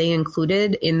Act? Are they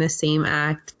included in the same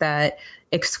act that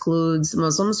excludes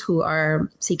Muslims who are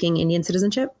seeking Indian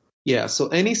citizenship? Yeah, so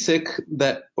any Sikh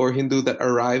that or Hindu that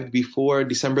arrived before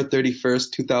December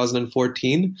 31st,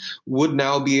 2014 would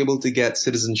now be able to get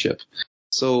citizenship.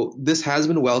 So this has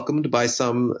been welcomed by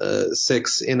some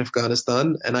Sikhs in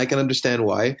Afghanistan, and I can understand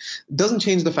why. It doesn't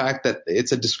change the fact that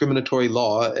it's a discriminatory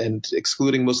law, and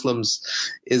excluding Muslims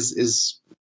is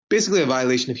basically a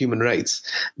violation of human rights.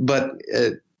 But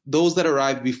those that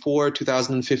arrived before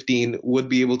 2015 would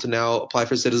be able to now apply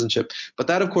for citizenship. But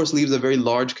that, of course, leaves a very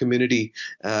large community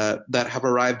that have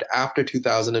arrived after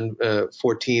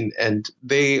 2014, and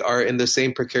they are in the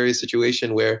same precarious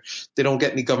situation where they don't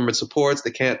get any government supports,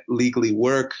 they can't legally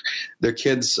work, their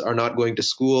kids are not going to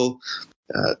school.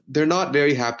 They're not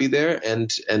very happy there,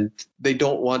 and they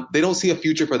don't see a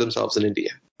future for themselves in India.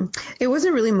 It was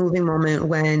a really moving moment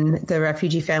when the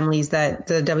refugee families that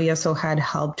the WSO had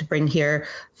helped bring here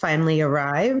finally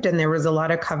arrived, and there was a lot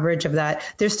of coverage of that.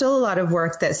 There's still a lot of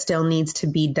work that still needs to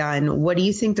be done. What do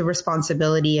you think the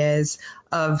responsibility is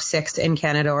of Sikhs in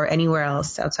Canada or anywhere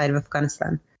else outside of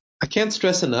Afghanistan? I can't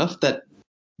stress enough that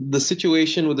the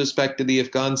situation with respect to the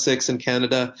Afghan Sikhs in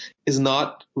Canada is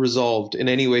not resolved in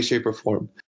any way, shape, or form.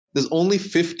 There's only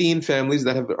 15 families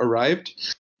that have arrived,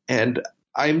 and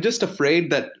I'm just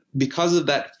afraid that because of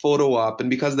that photo op and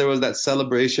because there was that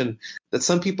celebration, that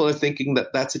some people are thinking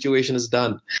that that situation is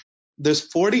done. There's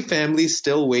 40 families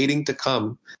still waiting to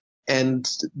come and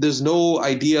there's no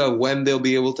idea when they'll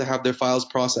be able to have their files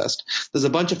processed. There's a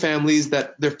bunch of families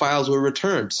that their files were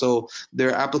returned. So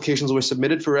their applications were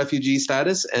submitted for refugee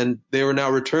status and they were now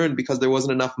returned because there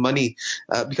wasn't enough money,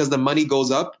 because the money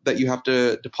goes up that you have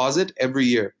to deposit every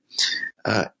year.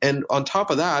 And on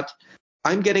top of that,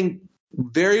 I'm getting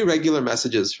very regular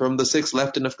messages from the Sikhs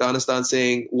left in Afghanistan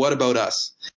saying, what about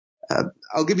us?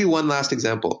 I'll give you one last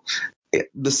example.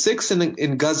 The Sikhs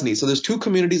in Ghazni, so there's two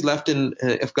communities left in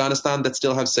Afghanistan that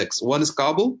still have Sikhs. One is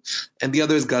Kabul and the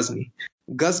other is Ghazni.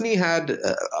 Ghazni had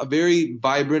a very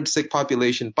vibrant Sikh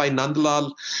population. Bhai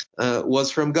Nandlal was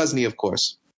from Ghazni, of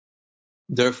course.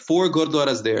 There are 4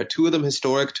 gurdwaras there, 2 of them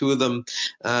historic, 2 of them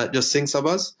just Singh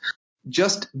Sabhas.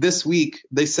 Just this week,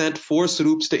 they sent 4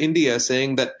 Sarups to India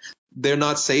saying that they're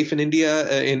not safe in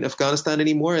India, in Afghanistan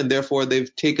anymore, and therefore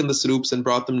they've taken the Sarups and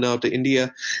brought them now to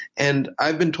India. And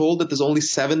I've been told that there's only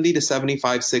 70 to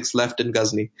 75 Sikhs left in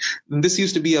Ghazni. And this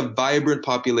used to be a vibrant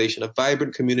population, a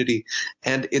vibrant community,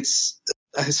 and it's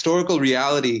a historical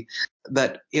reality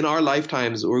that in our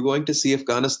lifetimes we're going to see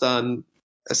Afghanistan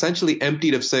essentially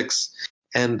emptied of Sikhs,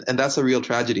 and that's a real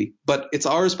tragedy. But it's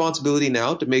our responsibility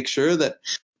now to make sure that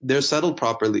they're settled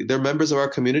properly. They're members of our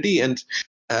community, and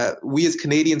we as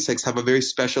Canadian Sikhs have a very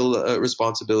special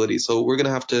responsibility. So we're going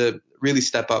to have to really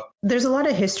step up. There's a lot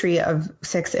of history of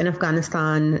Sikhs in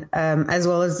Afghanistan, as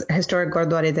well as historic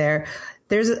Gurdwara there.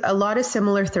 There's a lot of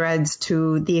similar threads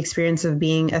to the experience of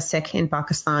being a Sikh in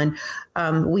Pakistan.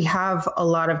 We have a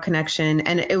lot of connection,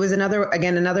 and it was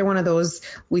another one of those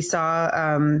we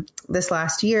saw this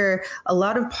last year, a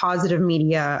lot of positive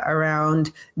media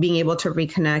around being able to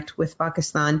reconnect with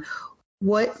Pakistan.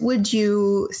 What would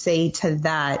you say to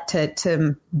that,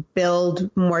 to build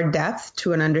more depth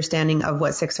to an understanding of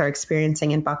what Sikhs are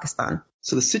experiencing in Pakistan?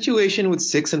 So the situation with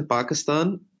Sikhs in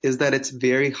Pakistan is that it's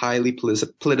very highly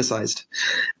politicized.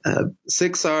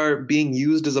 Sikhs are being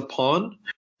used as a pawn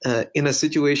in a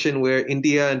situation where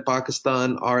India and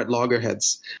Pakistan are at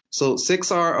loggerheads. So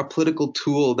Sikhs are a political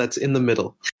tool that's in the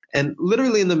middle. And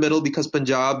literally in the middle, because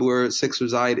Punjab, where Sikhs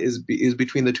reside, is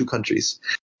between the two countries.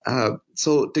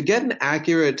 So to get an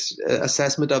accurate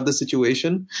assessment of the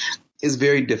situation is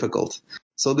very difficult.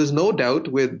 So there's no doubt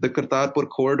with the Kartarpur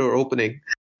corridor opening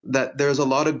that there's a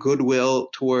lot of goodwill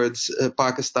towards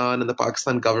Pakistan and the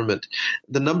Pakistan government.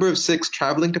 The number of Sikhs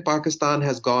traveling to Pakistan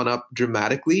has gone up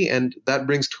dramatically, and that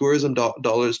brings tourism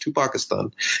dollars to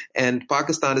Pakistan. And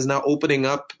Pakistan is now opening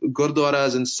up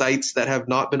gurdwaras and sites that have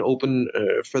not been open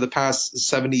for the past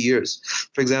 70 years.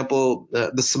 For example,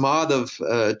 the Samad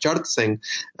of Chart Singh,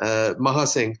 Maha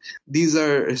Singh, these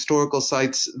are historical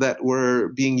sites that were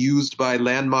being used by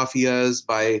land mafias,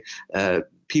 by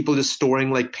people just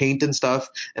storing like paint and stuff.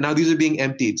 And now these are being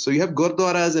emptied. So you have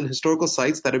gurdwaras and historical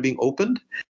sites that are being opened.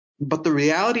 But the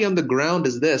reality on the ground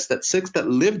is this, that Sikhs that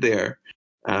live there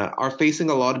are facing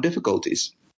a lot of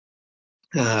difficulties.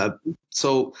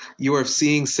 So you are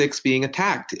seeing Sikhs being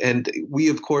attacked. And we,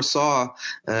 of course, saw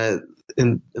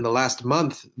in the last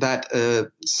month that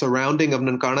surrounding of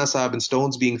Nankana Sahib and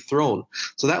stones being thrown.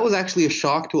 So that was actually a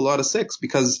shock to a lot of Sikhs,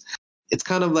 because it's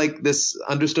kind of like this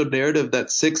understood narrative that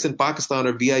Sikhs in Pakistan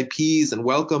are VIPs and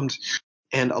welcomed.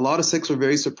 And a lot of Sikhs were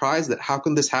very surprised that how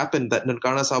can this happen, that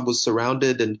Nankana Sahib was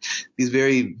surrounded and these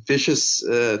very vicious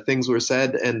things were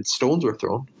said and stones were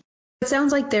thrown. It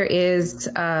sounds like there is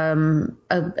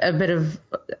a bit of,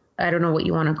 I don't know what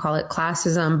you want to call it,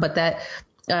 classism, but that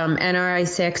NRI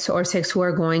Sikhs or Sikhs who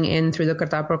are going in through the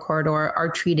Kartarpur corridor are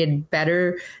treated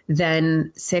better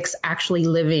than Sikhs actually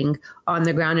living on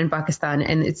the ground in Pakistan.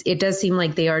 And it does seem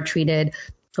like they are treated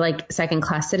like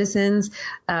second-class citizens.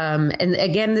 And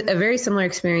again, a very similar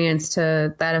experience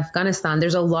to that of Afghanistan.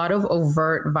 There's a lot of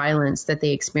overt violence that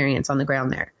they experience on the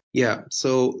ground there. Yeah.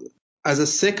 So as a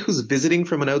Sikh who's visiting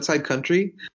from an outside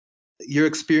country, your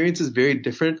experience is very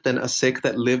different than a Sikh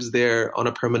that lives there on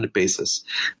a permanent basis.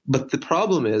 But the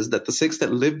problem is that the Sikhs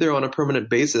that live there on a permanent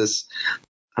basis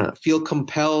feel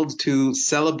compelled to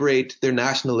celebrate their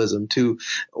nationalism, to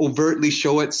overtly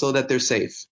show it so that they're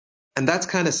safe. And that's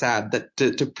kind of sad, that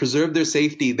to preserve their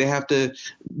safety, they have to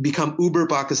become uber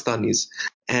Pakistanis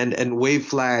and wave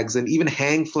flags and even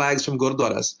hang flags from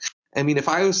gurdwaras. I mean, if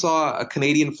I saw a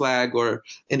Canadian flag or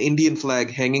an Indian flag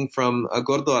hanging from a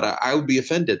gurdwara, I would be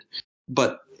offended.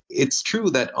 But it's true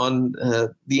that on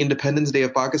the Independence Day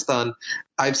of Pakistan,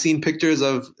 I've seen pictures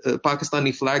of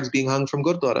Pakistani flags being hung from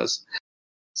gurdwaras.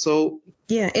 So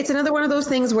yeah, it's another one of those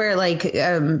things where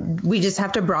we just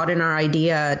have to broaden our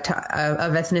idea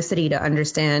of ethnicity to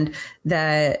understand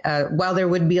that while there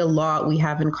would be a lot we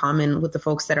have in common with the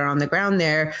folks that are on the ground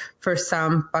there, for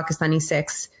some Pakistani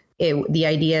Sikhs, the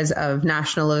ideas of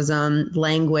nationalism,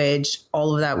 language,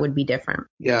 all of that would be different.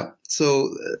 Yeah.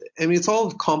 So, I mean, it's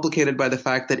all complicated by the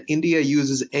fact that India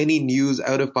uses any news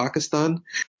out of Pakistan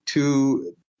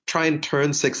to try and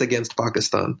turn Sikhs against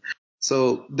Pakistan.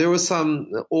 So there was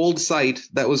some old site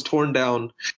that was torn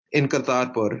down in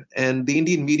Kartarpur, and the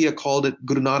Indian media called it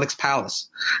Guru Nanak's palace.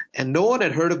 And no one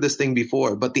had heard of this thing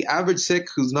before, but the average Sikh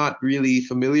who's not really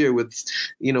familiar with,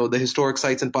 the historic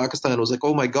sites in Pakistan was like,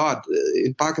 oh my God,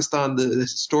 in Pakistan, the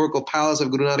historical palace of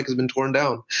Guru Nanak has been torn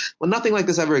down. Well, nothing like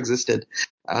this ever existed.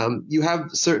 You have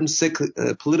certain Sikh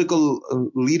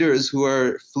political leaders who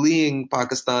are fleeing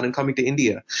Pakistan and coming to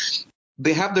India.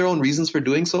 They have their own reasons for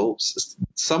doing so.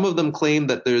 Some of them claim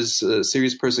that there's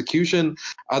serious persecution.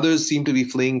 Others seem to be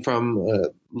fleeing from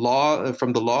the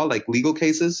law, like legal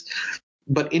cases.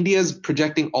 But India is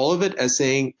projecting all of it as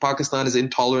saying Pakistan is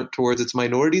intolerant towards its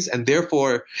minorities, and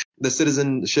therefore the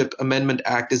Citizenship Amendment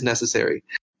Act is necessary.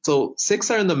 So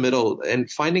Sikhs are in the middle, and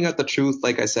finding out the truth,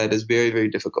 like I said, is very, very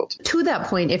difficult. To that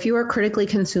point, if you are critically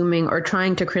consuming or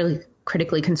trying to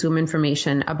critically consume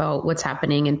information about what's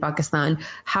happening in Pakistan,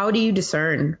 how do you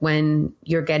discern when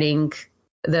you're getting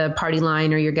the party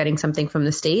line or you're getting something from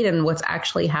the state and what's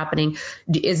actually happening?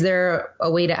 Is there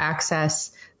a way to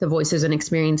access the voices and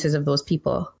experiences of those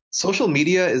people? Social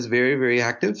media is very, very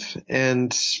active,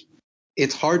 and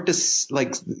it's hard to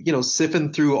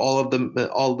siphon through all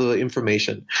the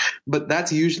information, but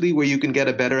that's usually where you can get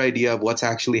a better idea of what's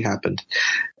actually happened.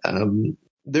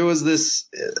 There was this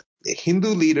Hindu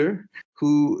leader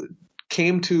who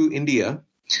came to India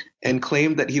and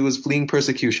claimed that he was fleeing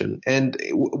persecution. And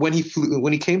when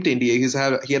he came to India,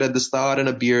 he had a dastar and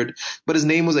a beard, but his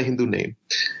name was a Hindu name.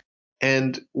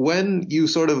 And when you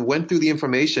sort of went through the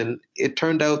information, it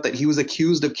turned out that he was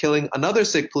accused of killing another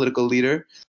Sikh political leader,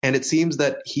 and it seems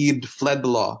that he'd fled the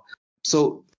law.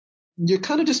 So you're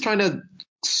kind of just trying to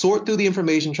sort through the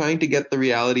information, trying to get the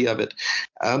reality of it.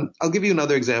 I'll give you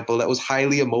another example that was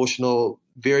highly emotional,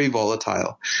 very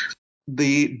volatile.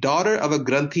 The daughter of a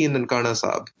Granthi in Nankana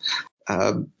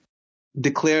Sahib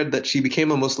declared that she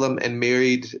became a Muslim and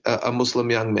married a Muslim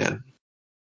young man.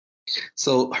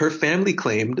 So her family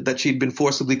claimed that she'd been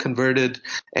forcibly converted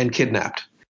and kidnapped.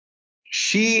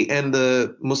 She and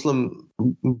the Muslim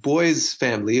boy's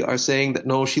family are saying that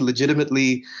no, she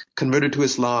legitimately converted to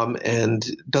Islam and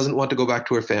doesn't want to go back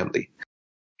to her family.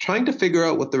 Trying to figure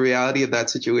out what the reality of that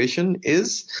situation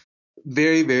is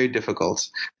very, very difficult.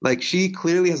 Like, she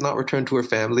clearly has not returned to her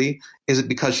family. Is it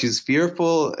because she's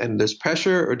fearful and there's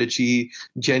pressure, or did she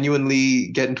genuinely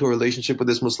get into a relationship with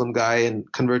this Muslim guy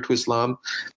and convert to Islam?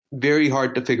 Very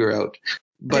hard to figure out.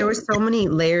 But there were so many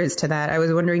layers to that. I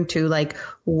was wondering too, like,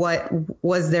 what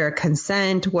was there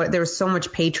consent? There was so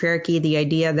much patriarchy, the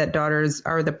idea that daughters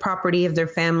are the property of their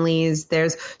families.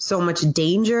 There's so much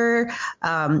danger.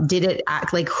 Did it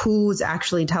act like who's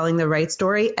actually telling the right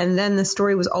story? And then the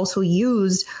story was also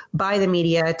used by the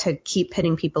media to keep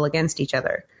pitting people against each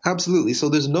other. Absolutely. So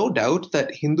there's no doubt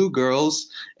that Hindu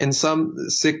girls and some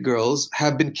Sikh girls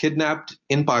have been kidnapped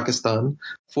in Pakistan,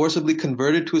 forcibly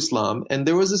converted to Islam. And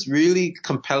there was this really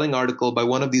compelling article by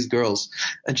one of these girls.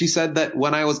 And she said that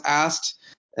when I was asked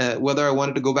whether I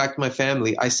wanted to go back to my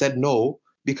family, I said no,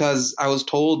 because I was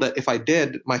told that if I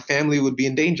did, my family would be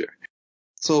in danger.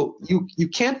 So you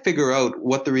can't figure out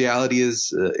what the reality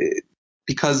is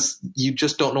because you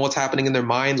just don't know what's happening in their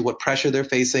minds, what pressure they're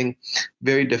facing.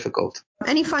 Very difficult.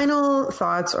 Any final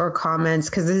thoughts or comments?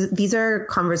 Because these are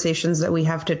conversations that we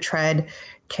have to tread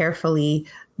carefully.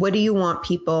 What do you want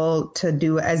people to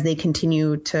do as they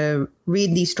continue to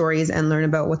read these stories and learn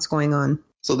about what's going on?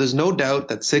 So there's no doubt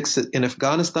that Sikhs in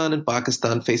Afghanistan and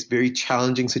Pakistan face very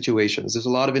challenging situations. There's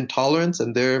a lot of intolerance,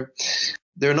 and they're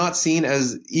not seen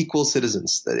as equal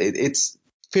citizens. It's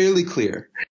fairly clear.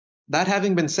 That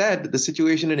having been said, the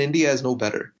situation in India is no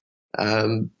better.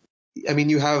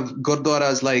 You have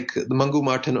gurdwaras like the Mangu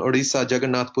Math in Odisha,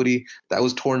 Jagannath Puri, that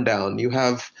was torn down. You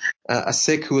have a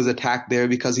Sikh who was attacked there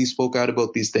because he spoke out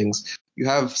about these things. You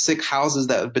have Sikh houses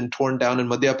that have been torn down in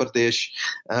Madhya Pradesh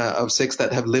of Sikhs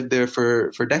that have lived there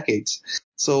for decades.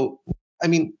 So,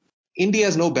 India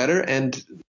is no better, and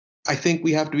I think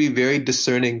we have to be very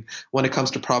discerning when it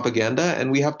comes to propaganda,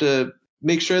 and we have to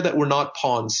make sure that we're not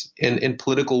pawns in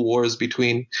political wars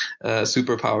between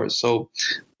superpowers. So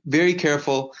very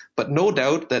careful, but no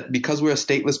doubt that because we're a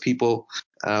stateless people,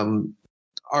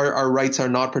 our rights are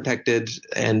not protected,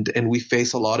 and we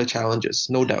face a lot of challenges,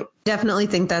 no doubt. Definitely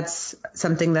think that's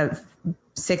something that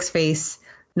Sikhs face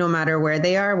no matter where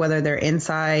they are, whether they're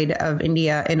inside of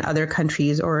India, in other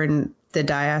countries, or in the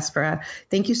diaspora.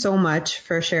 Thank you so much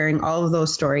for sharing all of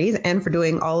those stories and for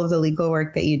doing all of the legal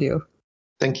work that you do.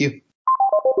 Thank you.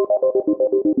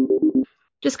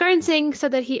 Jaskaran Singh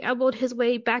said that he elbowed his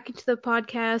way back into the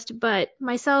podcast, but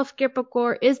myself, Kirpa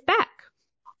Kaur, is back.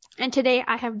 And today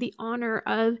I have the honor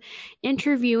of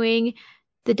interviewing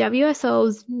the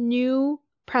WSO's new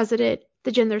president,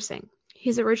 Tajinder Singh.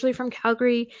 He's originally from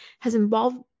Calgary, has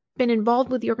been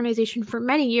involved with the organization for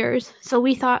many years, so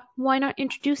we thought, why not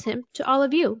introduce him to all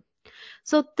of you?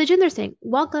 So, Tajinder Singh,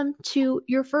 welcome to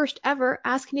your first ever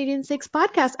Ask Canadian Sikhs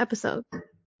podcast episode.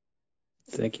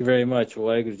 Thank you very much.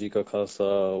 Waheguru Ji Ka Khalsa,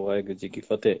 Waheguru Ji Ki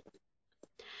Fateh.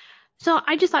 So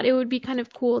I just thought it would be kind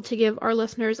of cool to give our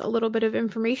listeners a little bit of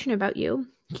information about you.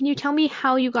 Can you tell me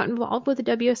how you got involved with the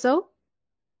WSO?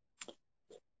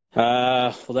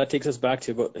 Well, that takes us back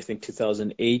to about, I think,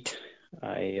 2008.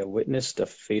 I witnessed a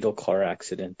fatal car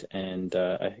accident, and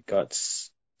I got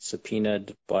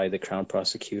subpoenaed by the Crown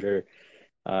Prosecutor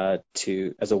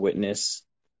as a witness.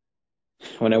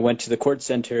 When I went to the court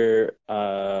center,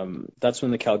 that's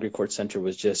when the Calgary Court Center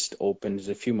was just opened. It was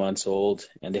a few months old,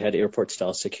 and they had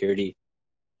airport-style security.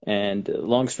 And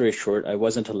long story short, I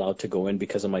wasn't allowed to go in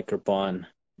because of my kirpan.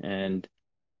 And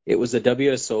it was the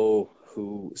WSO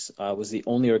who was the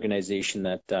only organization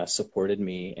that supported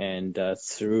me. And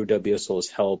through WSO's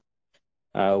help,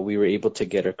 we were able to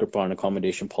get our kirpan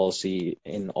accommodation policy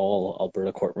in all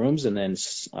Alberta courtrooms. And then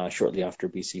shortly after,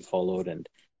 BC followed. And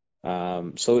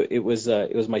so it was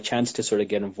my chance to sort of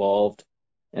get involved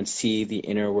and see the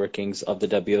inner workings of the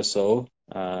WSO.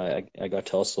 I got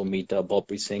to also meet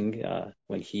Balpreet Singh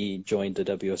when he joined the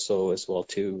WSO as well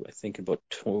too, I think about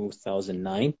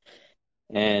 2009.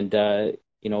 And,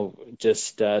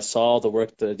 just saw the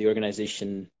work the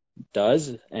organization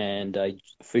does. And I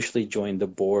officially joined the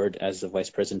board as the Vice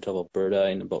President of Alberta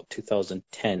in about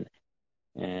 2010.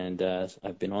 And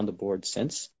I've been on the board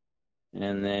since.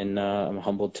 And then I'm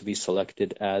humbled to be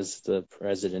selected as the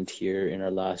president here in our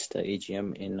last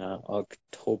AGM in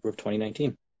October of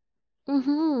 2019.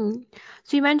 Mm-hmm.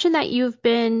 So you mentioned that you've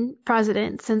been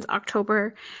president since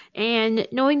October, and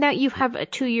knowing that you have a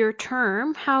 2-year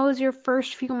term, how has your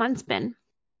first few months been?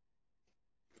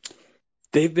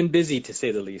 They've been busy, to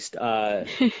say the least.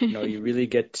 You really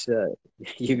got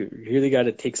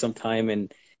to take some time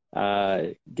and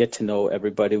get to know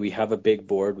everybody. We have a big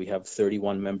board. We have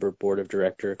 31-member board of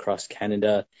director across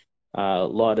Canada, a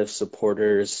lot of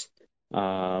supporters,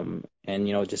 and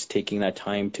just taking that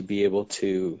time to be able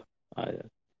to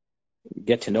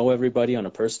get to know everybody on a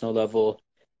personal level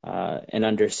and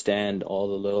understand all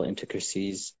the little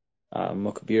intricacies.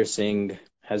 Mukhbir Singh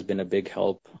has been a big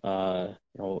help, and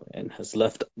has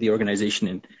left the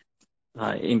organization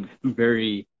in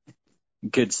very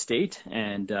good state.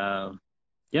 And so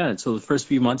the first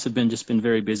few months have been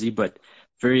very busy, but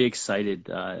very excited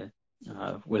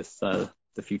with the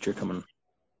future coming.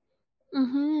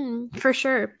 Mm-hmm, for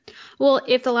sure. Well,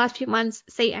 if the last few months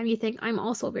say anything, I'm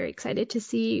also very excited to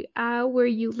see where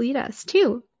you lead us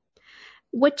too.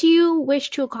 What do you wish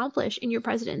to accomplish in your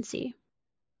presidency?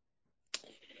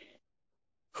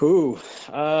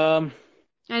 I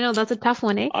know that's a tough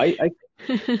one, eh?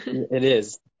 It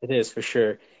is for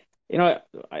sure.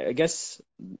 I guess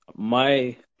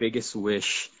my biggest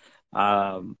wish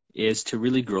is to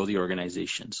really grow the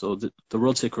organization. So the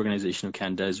World Sikh Organization of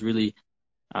Canada is really,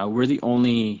 we're the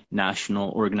only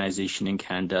national organization in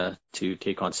Canada to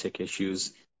take on Sikh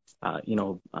issues.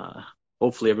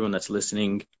 Hopefully everyone that's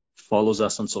listening follows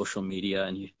us on social media.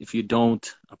 And if you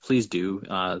don't, please do.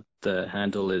 The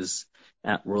handle is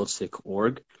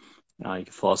 @WorldSikhOrg. You can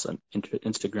follow us on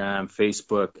Instagram,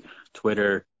 Facebook,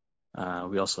 Twitter.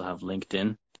 We also have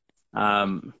LinkedIn.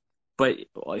 But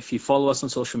if you follow us on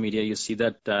social media, you'll see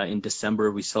that in December,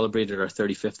 we celebrated our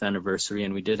 35th anniversary,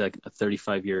 and we did a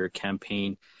 35-year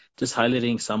campaign just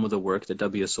highlighting some of the work that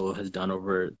WSO has done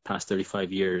over the past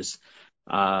 35 years.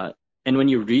 And when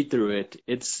you read through it,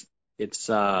 it's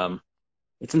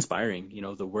inspiring,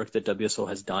 the work that WSO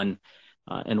has done.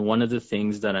 And one of the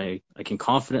things that I can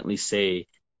confidently say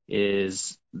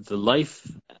is the life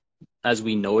as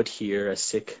we know it here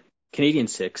as Canadian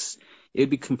Sikhs, it would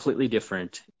be completely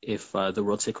different if the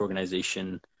World Sikh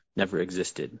Organization never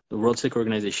existed. The World Sikh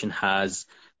Organization has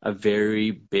a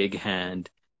very big hand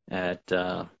at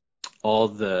all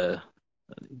the,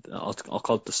 I'll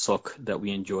call it the sukh that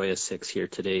we enjoy as Sikhs here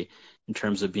today, in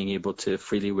terms of being able to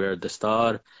freely wear the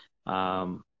dastar,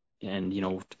 and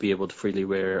to be able to freely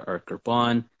wear our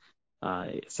kirpan.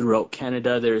 Throughout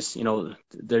Canada,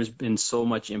 there's been so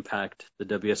much impact the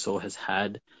WSO has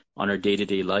had on our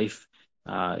day-to-day life.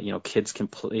 Kids can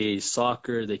play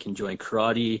soccer, they can join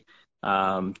karate.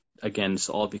 Again, it's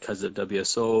all because of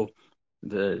WSO.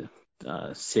 The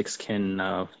Sikhs can,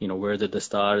 wear the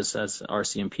dastars as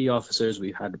RCMP officers.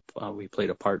 We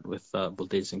played a part with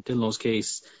Baldev Singh Dhillon's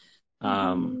case.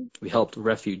 We helped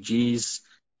refugees.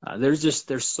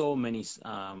 There's so many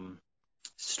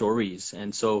stories.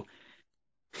 And so,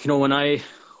 when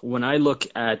I look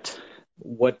at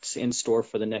what's in store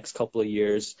for the next couple of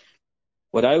years,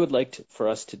 what I would like for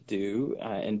us to do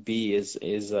and be is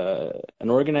an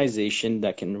organization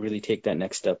that can really take that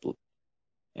next step.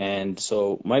 And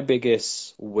so my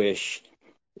biggest wish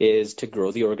is to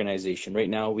grow the organization. Right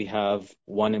now we have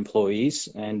 1 employee,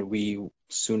 and we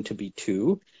soon to be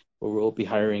 2, where we'll be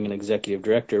hiring an executive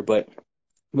director. But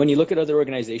when you look at other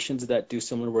organizations that do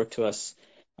similar work to us,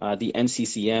 the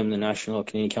NCCM, the National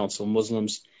Canadian Council of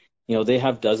Muslims, they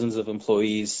have dozens of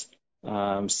employees.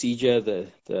 CJA,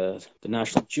 the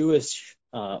National Jewish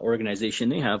organization,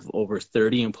 they have over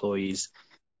 30 employees.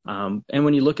 And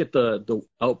when you look at the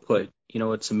output,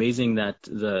 it's amazing that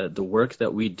the work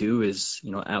that we do is,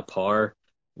 at par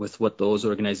with what those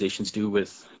organizations do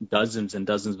with dozens and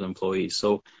dozens of employees.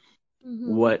 So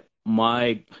what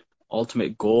my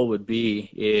ultimate goal would be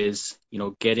is,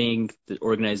 getting the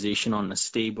organization on a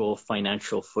stable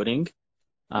financial footing,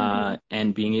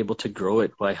 and being able to grow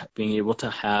it by being able to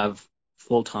have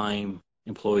full-time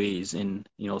employees in,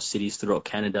 cities throughout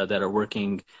Canada that are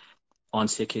working on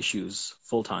Sikh issues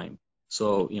full-time.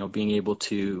 So, being able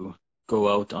to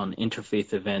go out on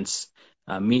interfaith events,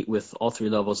 meet with all 3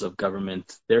 levels of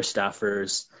government, their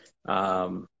staffers,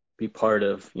 be part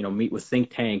of, meet with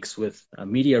think tanks, with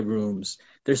media rooms.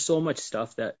 There's so much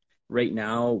stuff that right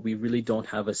now we really don't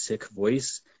have a Sikh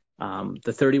voice. The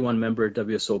 31-member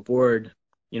WSO board,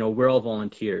 we're all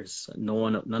volunteers.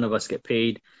 None of us get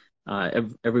paid.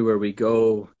 Everywhere we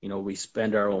go, we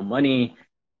spend our own money,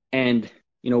 and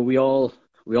we all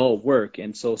work.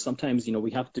 And so sometimes,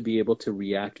 we have to be able to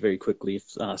react very quickly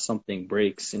if something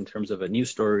breaks in terms of a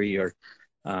news story, or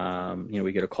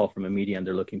we get a call from a media and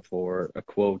they're looking for a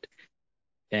quote.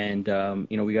 And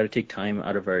we got to take time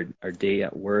out of our day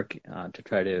at work to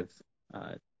try to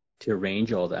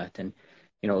arrange all that. And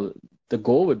the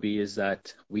goal would be is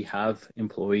that we have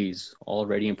employees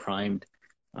already and primed,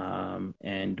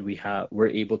 and we're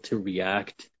able to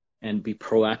react and be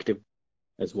proactive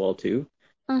as well too.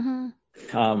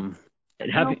 Having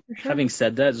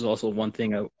said that, is also one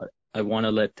thing I want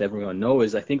to let everyone know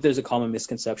is I think there's a common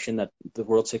misconception that the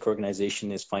World Sikh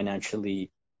Organization is financially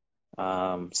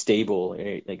stable.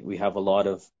 Like, we have a lot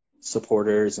of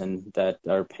supporters and that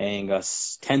are paying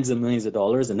us tens of millions of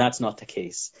dollars, and that's not the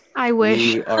case. I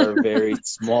wish. We are a very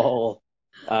small,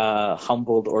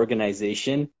 humbled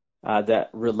organization that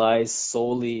relies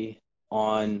solely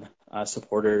on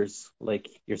supporters like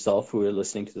yourself who are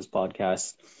listening to this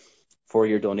podcast for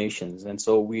your donations. And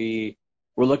so we're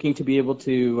looking to be able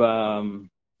to,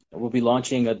 we'll be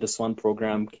launching a This One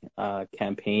program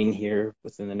campaign here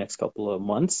within the next couple of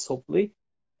months, hopefully,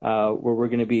 where we're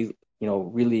going to be,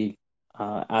 really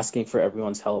asking for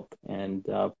everyone's help and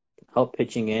help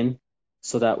pitching in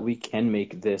so that we can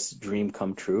make this dream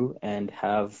come true and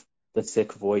have the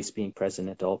Sikh voice being present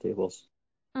at all tables.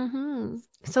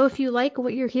 So if you like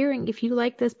what you're hearing, if you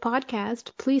like this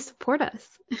podcast, please support us.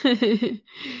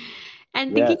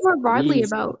 And thinking more broadly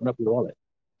about, open up your wallet.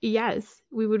 Yes,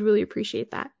 we would really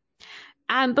appreciate that.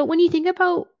 But when you think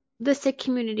about the Sikh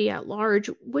community at large,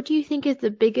 what do you think is the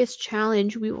biggest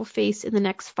challenge we will face in the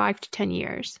next 5 to 10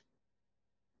 years?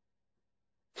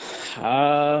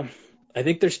 I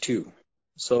think there's 2.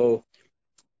 So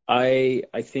I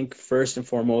think first and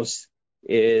foremost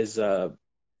is the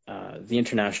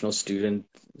international students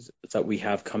that we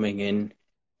have coming in.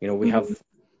 We have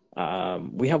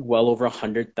well over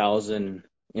 100,000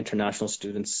 international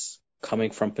students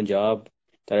coming from Punjab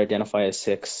that identify as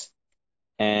Sikhs,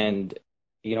 and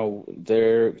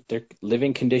their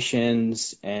living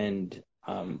conditions and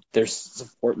their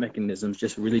support mechanisms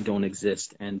just really don't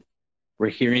exist. And we're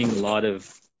hearing a lot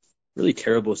of really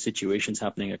terrible situations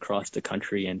happening across the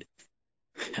country. And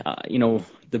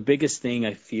the biggest thing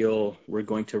I feel we're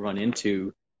going to run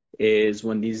into is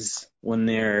when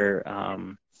their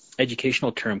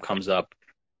educational term comes up.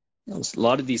 A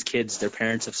lot of these kids, their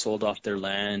parents have sold off their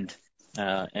land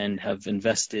and have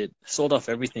sold off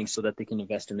everything so that they can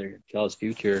invest in their child's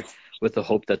future with the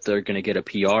hope that they're going to get a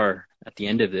PR at the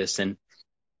end of this. And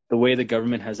the way the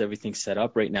government has everything set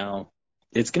up right now,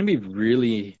 it's going to be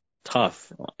really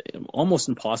tough, almost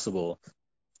impossible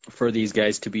for these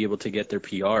guys to be able to get their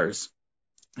PRs.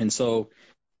 And so,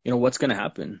 what's going to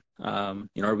happen? Are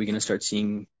we going to start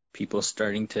seeing people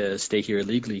starting to stay here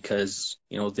illegally because,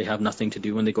 they have nothing to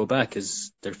do when they go back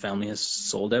because their family has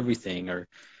sold everything? Or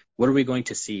what are we going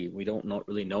to see? We don't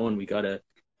really know. And we got to,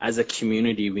 as a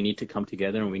community, we need to come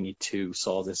together and we need to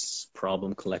solve this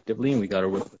problem collectively. And we got to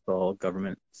work with all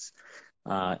governments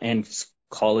and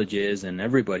colleges and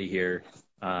everybody here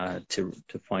to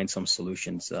find some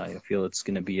solutions. I feel it's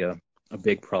going to be a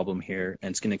big problem here, and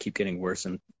it's going to keep getting worse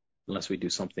unless we do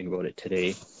something about it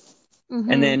today.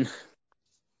 Mm-hmm. And then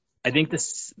I think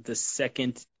the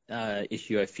second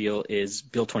issue I feel is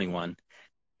Bill 21.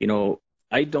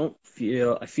 I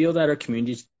feel that our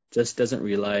community just doesn't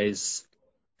realize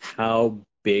how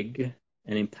big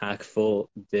and impactful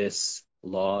this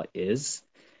law is.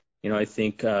 I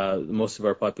think most of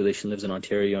our population lives in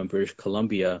Ontario and British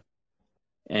Columbia,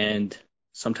 and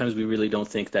sometimes we really don't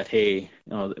think that, hey,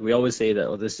 we always say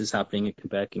that, this is happening in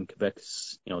Quebec, and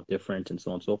Quebec's, different, and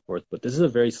so on and so forth. But this is a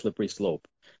very slippery slope.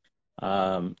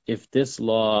 If this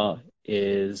law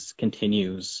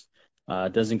continues,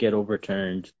 doesn't get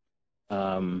overturned,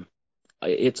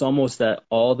 it's almost that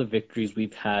all the victories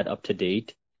we've had up to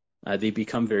date, they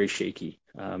become very shaky.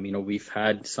 We've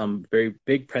had some very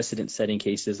big precedent-setting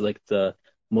cases like the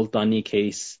Multani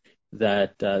case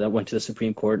that went to the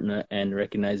Supreme Court and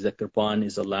recognized that Kirpan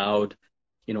is allowed,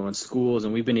 in schools,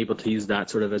 and we've been able to use that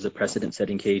sort of as a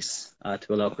precedent-setting case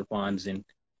to allow Kirpans in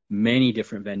many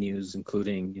different venues,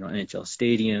 including NHL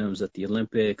stadiums, at the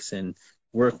Olympics, and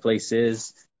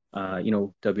workplaces.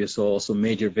 WSO also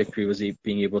major victory was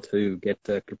being able to get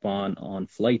the Kirpan on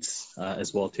flights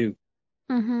as well too.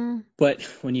 Mm-hmm. But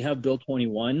when you have Bill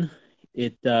 21,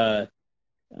 it you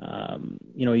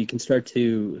can start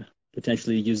to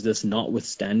potentially use this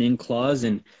notwithstanding clause,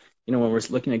 and when we're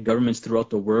looking at governments throughout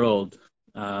the world,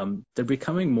 they're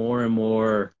becoming more and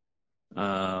more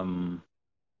I'll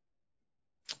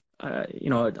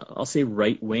say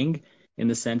right wing, in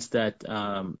the sense that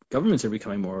governments are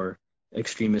becoming more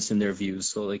extremist in their views.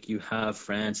 So like you have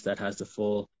France that has the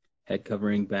full head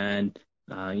covering ban.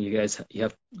 You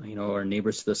have our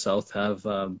neighbors to the south have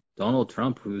Donald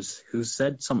Trump, who's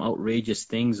said some outrageous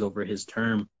things over his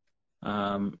term,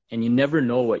 and you never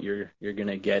know what you're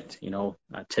gonna get.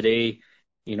 Today,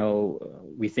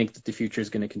 we think that the future is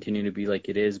going to continue to be like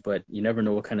it is, but you never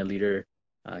know what kind of leader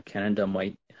Canada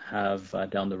might have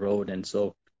down the road. And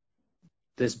so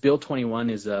this Bill 21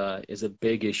 is a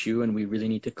big issue, and we really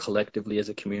need to collectively as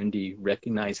a community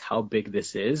recognize how big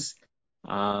this is,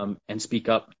 and speak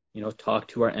up. Talk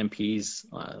to our MPs.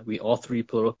 We all three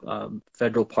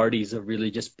federal parties have really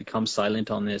just become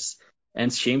silent on this, and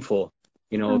it's shameful.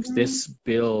 If this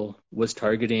bill was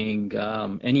targeting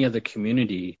any other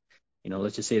community,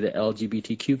 let's just say the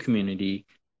LGBTQ community,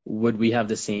 would we have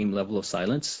the same level of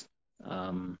silence?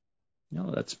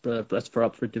 That's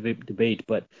up for debate,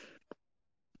 but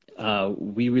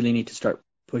we really need to start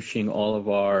pushing all of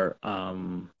our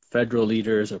federal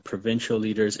leaders or provincial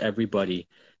leaders, everybody.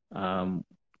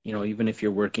 Even if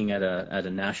you're working at a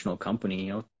national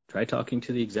company, try talking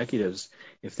to the executives.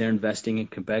 If they're investing in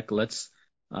Quebec, let's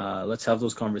have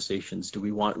those conversations. Do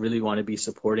we really want to be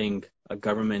supporting a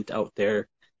government out there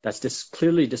that's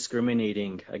clearly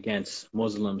discriminating against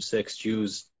Muslims, Sikhs,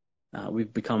 Jews?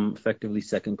 We've become effectively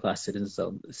second-class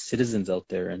citizens out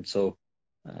there, and so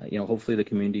hopefully the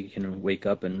community can wake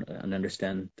up and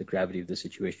understand the gravity of the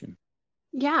situation.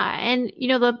 Yeah, and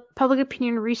the public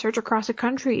opinion research across the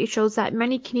country shows that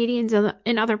many Canadians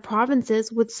in other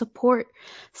provinces would support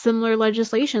similar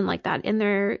legislation like that in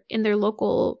their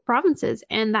local provinces,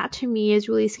 and that to me is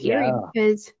really scary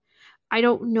because I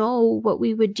don't know what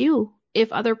we would do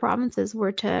if other provinces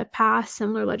were to pass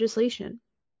similar legislation.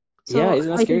 So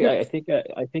isn't that scary? I think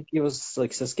it was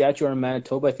like Saskatchewan and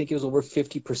Manitoba. I think it was over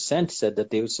 50% said that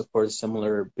they would support a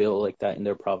similar bill like that in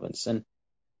their province, and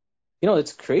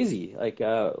it's crazy. Like,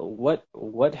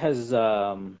 what has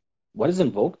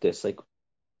invoked this? Like,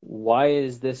 why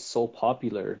is this so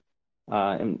popular?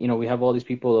 And we have all these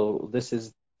people. This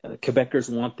is Quebecers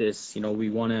want this.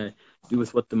 We want to do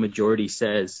with what the majority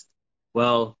says.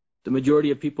 Well, the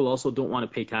majority of people also don't want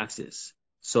to pay taxes.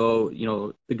 So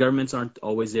the governments aren't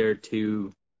always there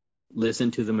to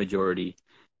listen to the majority.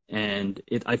 And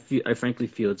I frankly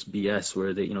feel it's BS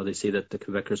where they say that the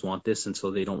Quebecers want this, and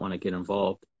so they don't want to get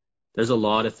involved. There's a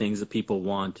lot of things that people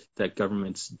want that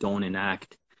governments don't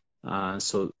enact.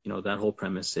 So that whole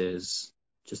premise is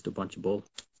just a bunch of bull.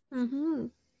 Mm-hmm.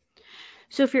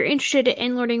 So if you're interested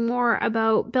in learning more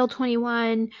about Bill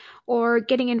 21 or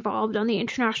getting involved on the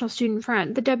international student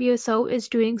front, the WSO is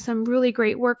doing some really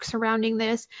great work surrounding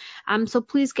this. So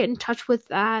please get in touch with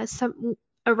a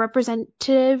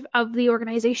representative of the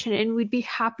organization, and we'd be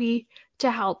happy to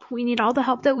help. We need all the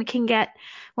help that we can get,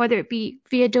 whether it be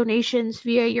via donations,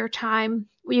 via your time.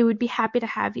 We would be happy to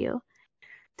have you.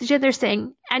 Tejinder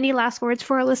Singh, any last words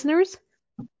for our listeners?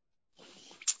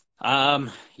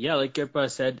 Like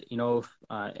Kirpa said,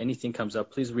 anything comes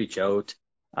up, please reach out.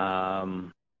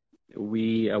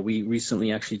 we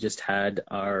recently actually just had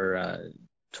our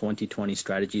 2020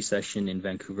 strategy session in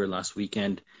Vancouver last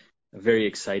weekend. Very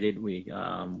excited. We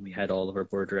had all of our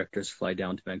board directors fly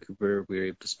down to Vancouver. We were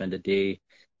able to spend a day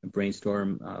and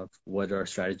brainstorm of what our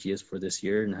strategy is for this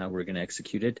year and how we're going to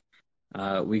execute it.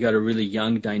 We got a really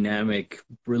young, dynamic,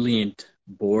 brilliant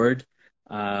board.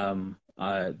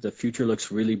 The future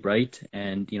looks really bright,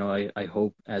 and I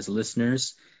hope as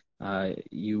listeners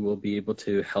you will be able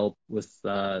to help with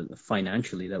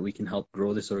financially, that we can help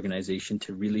grow this organization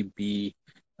to really be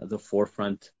the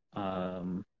forefront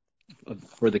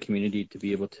for the community, to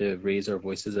be able to raise our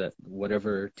voices at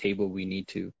whatever table we need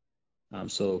to.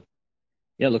 So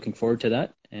yeah, looking forward to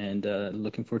that, and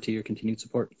looking forward to your continued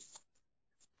support.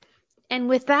 And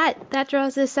with that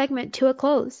draws this segment to a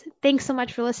close. Thanks so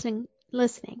much for listening.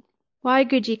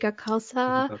 Waheguru Ji Ka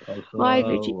Khalsa,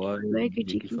 Waheguru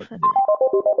Ji Ki Fateh.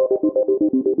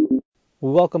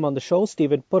 We welcome on the show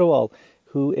Stephen Purwal,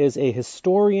 who is a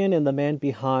historian and the man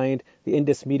behind the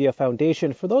Indus Media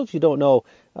Foundation. For those who don't know,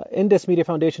 Indus Media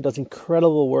Foundation does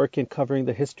incredible work in covering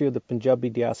the history of the Punjabi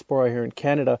diaspora here in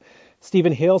Canada.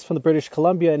 Stephen hails from the British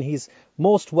Columbia, and he's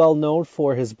most well known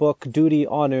for his book Duty,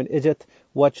 Honour and Ijat,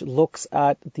 which looks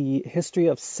at the history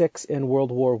of Sikhs in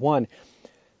World War I.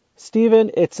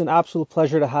 Stephen, it's an absolute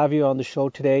pleasure to have you on the show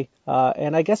today.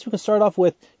 And I guess we can start off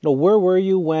with, where were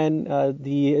you when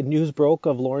the news broke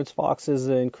of Lawrence Fox's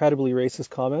incredibly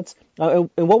racist comments? And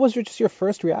what was just your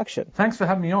first reaction? Thanks for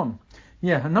having me on.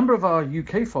 Yeah, a number of our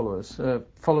UK followers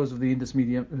of the Indus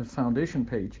Media Foundation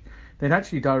page, they'd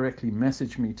actually directly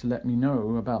messaged me to let me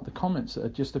know about the comments that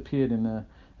had just appeared in a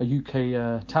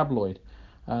UK tabloid.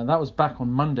 That was back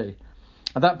on Monday.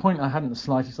 At that point, I hadn't the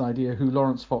slightest idea who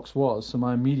Lawrence Fox was, so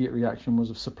my immediate reaction was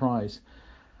of surprise.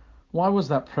 Why was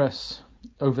that press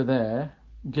over there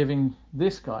giving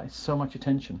this guy so much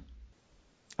attention?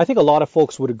 I think a lot of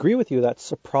folks would agree with you that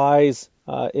surprise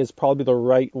is probably the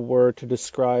right word to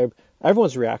describe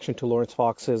everyone's reaction to Lawrence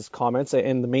Fox's comments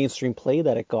and the mainstream play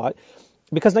that it got,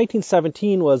 because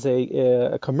 1917 was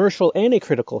a commercial and a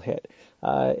critical hit.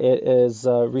 It has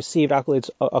received accolades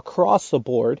across the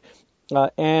board.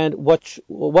 And what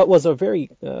was a very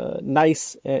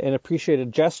nice and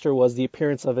appreciated gesture was the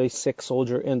appearance of a Sikh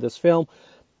soldier in this film,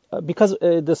 because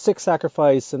the Sikh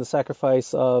sacrifice and the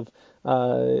sacrifice of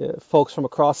folks from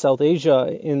across South Asia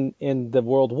in the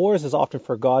world wars is often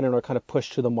forgotten or kind of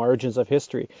pushed to the margins of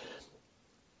history.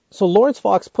 So Lawrence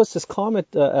Fox puts this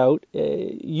comment out.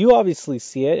 You obviously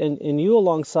see it, and you,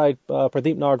 alongside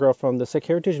Pradeep Nagra from the Sikh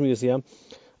Heritage Museum,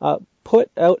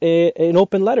 put out an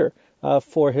open letter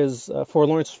for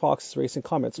Lawrence Fox's racist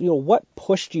comments. What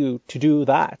pushed you to do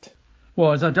that?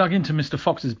 Well, as I dug into Mr.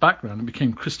 Fox's background, it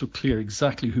became crystal clear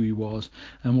exactly who he was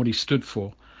and what he stood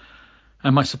for.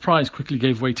 And my surprise quickly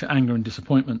gave way to anger and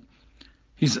disappointment.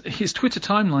 His Twitter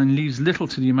timeline leaves little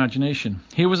to the imagination.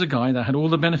 Here was a guy that had all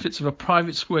the benefits of a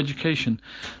private school education,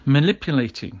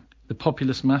 manipulating the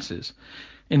populous masses.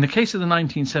 In the case of the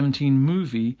 1917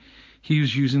 movie, he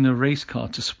was using the race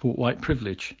card to support white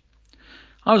privilege.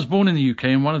 I was born in the UK,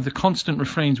 and one of the constant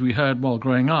refrains we heard while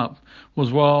growing up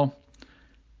was, well,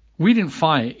 we didn't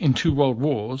fight in 2 world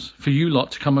wars for you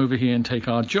lot to come over here and take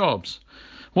our jobs.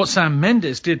 What Sam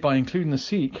Mendes did by including the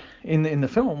Sikh in the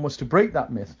film was to break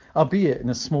that myth, albeit in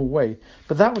a small way.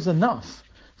 But that was enough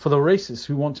for the racists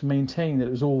who want to maintain that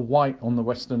it was all white on the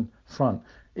Western Front.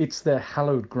 It's their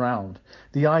hallowed ground.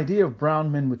 The idea of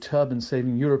brown men with turbans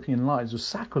saving European lives was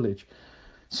sacrilege.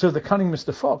 So the cunning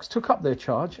Mr. Fox took up their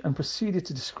charge and proceeded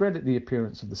to discredit the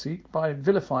appearance of the Sikh by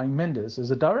vilifying Mendes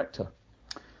as a director.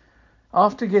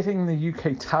 After getting the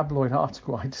UK tabloid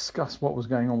article, I discussed what was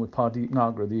going on with Pradeep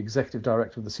Nagra, the executive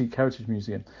director of the Sikh Heritage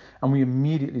Museum, and we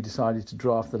immediately decided to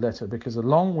draft the letter because,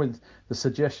 along with the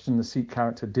suggestion the Sikh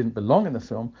character didn't belong in the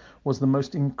film, was the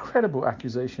most incredible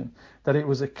accusation that it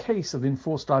was a case of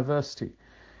enforced diversity.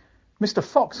 Mr.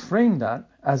 Fox framed that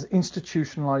as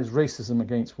institutionalized racism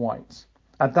against whites.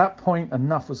 At that point,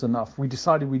 enough was enough. We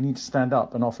decided we need to stand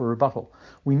up and offer a rebuttal.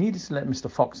 We needed to let Mr.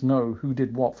 Fox know who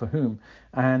did what for whom,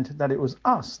 and that it was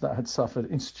us that had suffered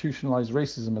institutionalized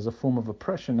racism as a form of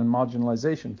oppression and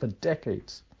marginalization for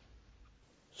decades.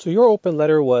 So your open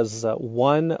letter was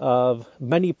one of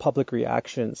many public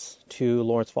reactions to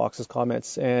Lawrence Fox's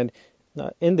comments, and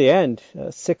in the end,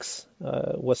 the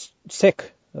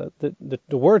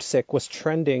word Sikh was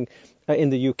trending in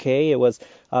the UK. It was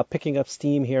picking up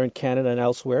steam here in Canada and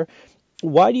elsewhere.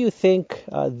 Why do you think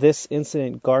this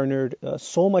incident garnered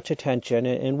so much attention,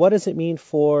 and what does it mean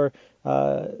for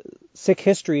Sikh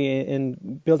history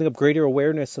and building up greater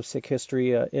awareness of Sikh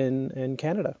history in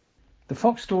Canada? The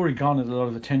Fox story garnered a lot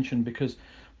of attention because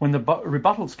When the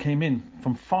rebuttals came in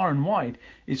from far and wide,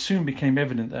 it soon became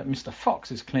evident that Mr.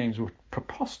 Fox's claims were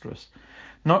preposterous.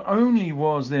 Not only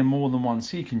was there more than one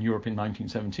Sikh in Europe in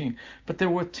 1917, but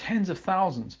there were tens of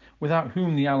thousands without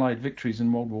whom the Allied victories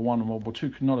in World War I and World War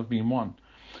II could not have been won.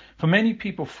 For many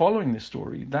people following this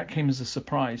story, that came as a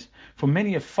surprise. For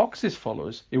many of Fox's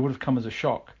followers, it would have come as a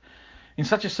shock. In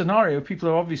such a scenario, people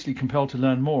are obviously compelled to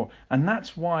learn more, and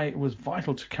that's why it was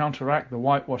vital to counteract the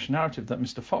whitewash narrative that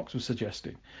Mr. Fox was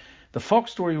suggesting. The Fox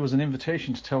story was an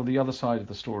invitation to tell the other side of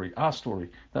the story, our story,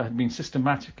 that had been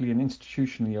systematically and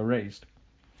institutionally erased.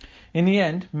 In the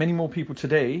end, many more people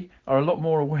today are a lot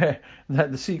more aware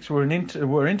that the Sikhs were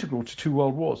integral to two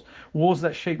world wars, wars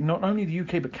that shaped not only the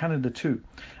UK but Canada too,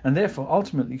 and therefore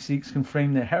ultimately Sikhs can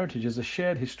frame their heritage as a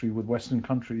shared history with Western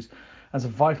countries, as a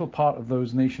vital part of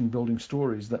those nation-building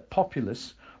stories that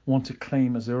populists want to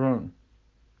claim as their own.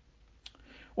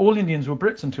 All Indians were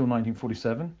Brits until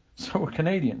 1947, so were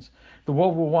Canadians. The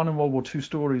World War I and World War II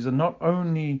stories are not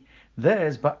only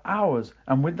theirs but ours,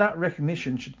 and with that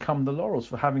recognition should come the laurels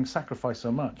for having sacrificed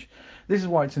so much. This is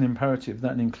why it's an imperative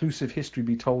that an inclusive history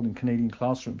be told in Canadian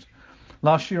classrooms.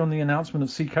 Last year, on the announcement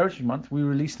of Sikh Heritage Month, we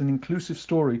released an inclusive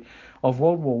story of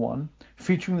World War I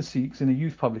featuring the Sikhs in a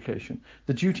youth publication.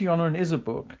 The Duty, Honour and Izzat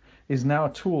book is now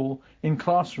a tool in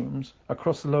classrooms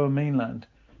across the Lower Mainland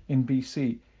in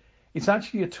BC. It's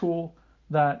actually a tool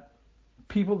that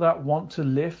people that want to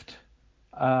lift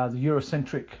the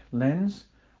Eurocentric lens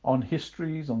on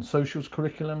histories, on socials,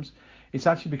 curriculums, it's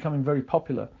actually becoming very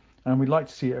popular, and we'd like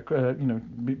to see it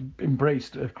be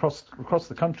embraced across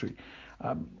the country.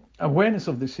 Awareness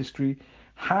of this history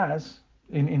has,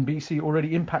 in BC,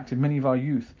 already impacted many of our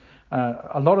youth.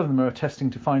 A lot of them are attesting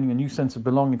to finding a new sense of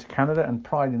belonging to Canada and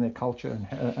pride in their culture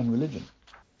and religion.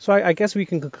 So I guess we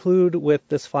can conclude with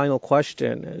this final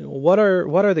question. What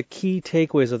are the key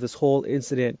takeaways of this whole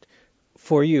incident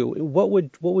for you? What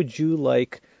would you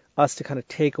like us to kind of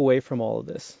take away from all of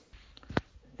this?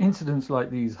 Incidents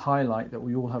like these highlight that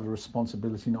we all have a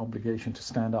responsibility and obligation to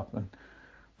stand up and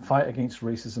fight against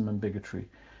racism and bigotry.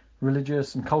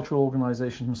 Religious and cultural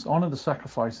organizations must honor the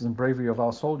sacrifices and bravery of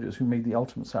our soldiers who made the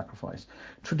ultimate sacrifice.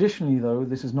 Traditionally, though,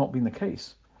 this has not been the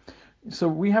case. So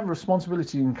we have a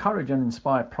responsibility to encourage and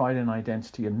inspire pride and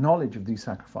identity and knowledge of these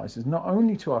sacrifices, not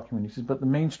only to our communities, but the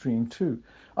mainstream too.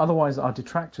 Otherwise, our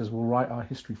detractors will write our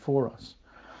history for us.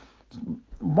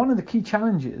 One of the key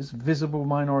challenges visible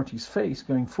minorities face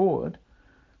going forward,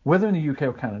 whether in the UK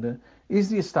or Canada, is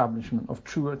the establishment of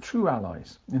true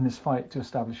allies in this fight to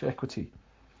establish equity.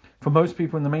 For most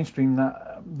people in the mainstream,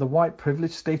 the white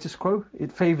privilege status quo,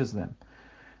 it favours them.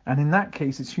 And in that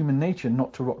case, it's human nature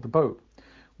not to rock the boat.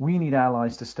 We need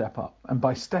allies to step up. And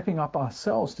by stepping up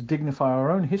ourselves to dignify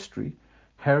our own history,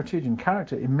 heritage and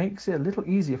character, it makes it a little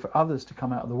easier for others to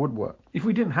come out of the woodwork. If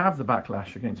we didn't have the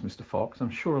backlash against Mr. Fox,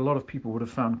 I'm sure a lot of people would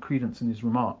have found credence in his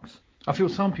remarks. I feel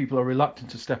some people are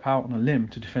reluctant to step out on a limb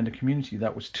to defend a community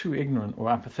that was too ignorant or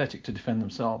apathetic to defend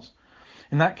themselves.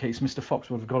 In that case, Mr. Fox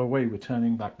would have got away with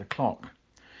turning back the clock.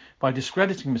 By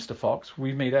discrediting Mr. Fox,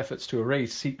 we've made efforts to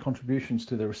erase Sikh contributions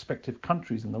to their respective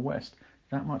countries in the West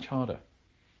that much harder.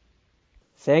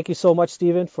 Thank you so much,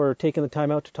 Stephen, for taking the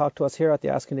time out to talk to us here at the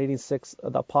Ask Canadian Sikhs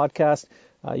podcast.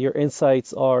 Your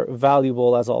insights are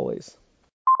valuable as always.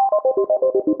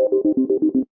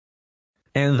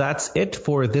 And that's it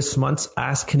for this month's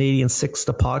Ask Canadian Sikhs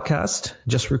podcast.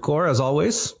 Just record, as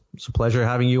always. It's a pleasure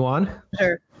having you on.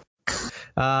 Sure.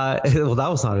 Well, that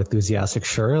was not enthusiastic,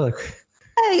 sure.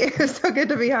 Hey, it was so good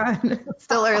to be on. It's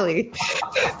still early.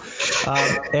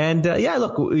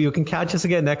 Look, you can catch us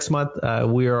again next month.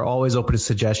 We are always open to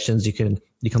suggestions. You can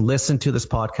listen to this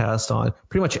podcast on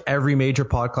pretty much every major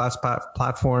podcast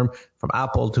platform, from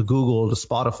Apple to Google to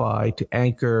Spotify to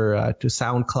Anchor to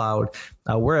SoundCloud.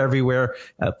 We're everywhere.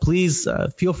 Please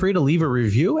feel free to leave a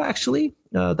review. Actually,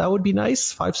 that would be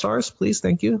nice. 5 stars, please.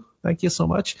 Thank you. Thank you so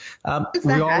much. It's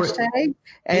that hashtag,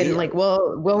 and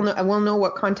we'll know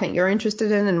what content you're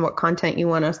interested in and what content you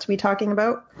want us to be talking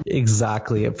about.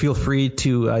 Exactly. Feel free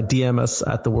to DM us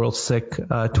at the World Sikh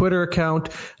Twitter account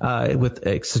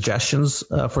with suggestions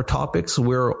for topics.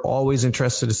 We're always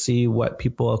interested to see what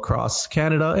people across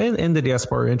Canada and the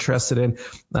diaspora are interested in,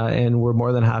 and we're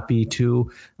more than happy to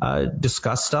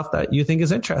discuss stuff that you think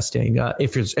is interesting.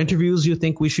 If there's interviews you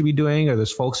think we should be doing, or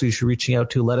there's folks you should be reaching out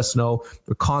to, let us know.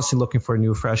 We're constantly looking for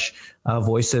new, fresh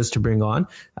voices to bring on.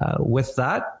 With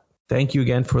that, thank you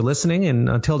again for listening, and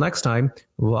until next time,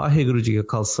 Vaheguru Ji Ka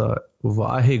Khalsa,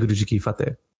 Vaheguru Ji Ki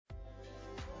Fateh.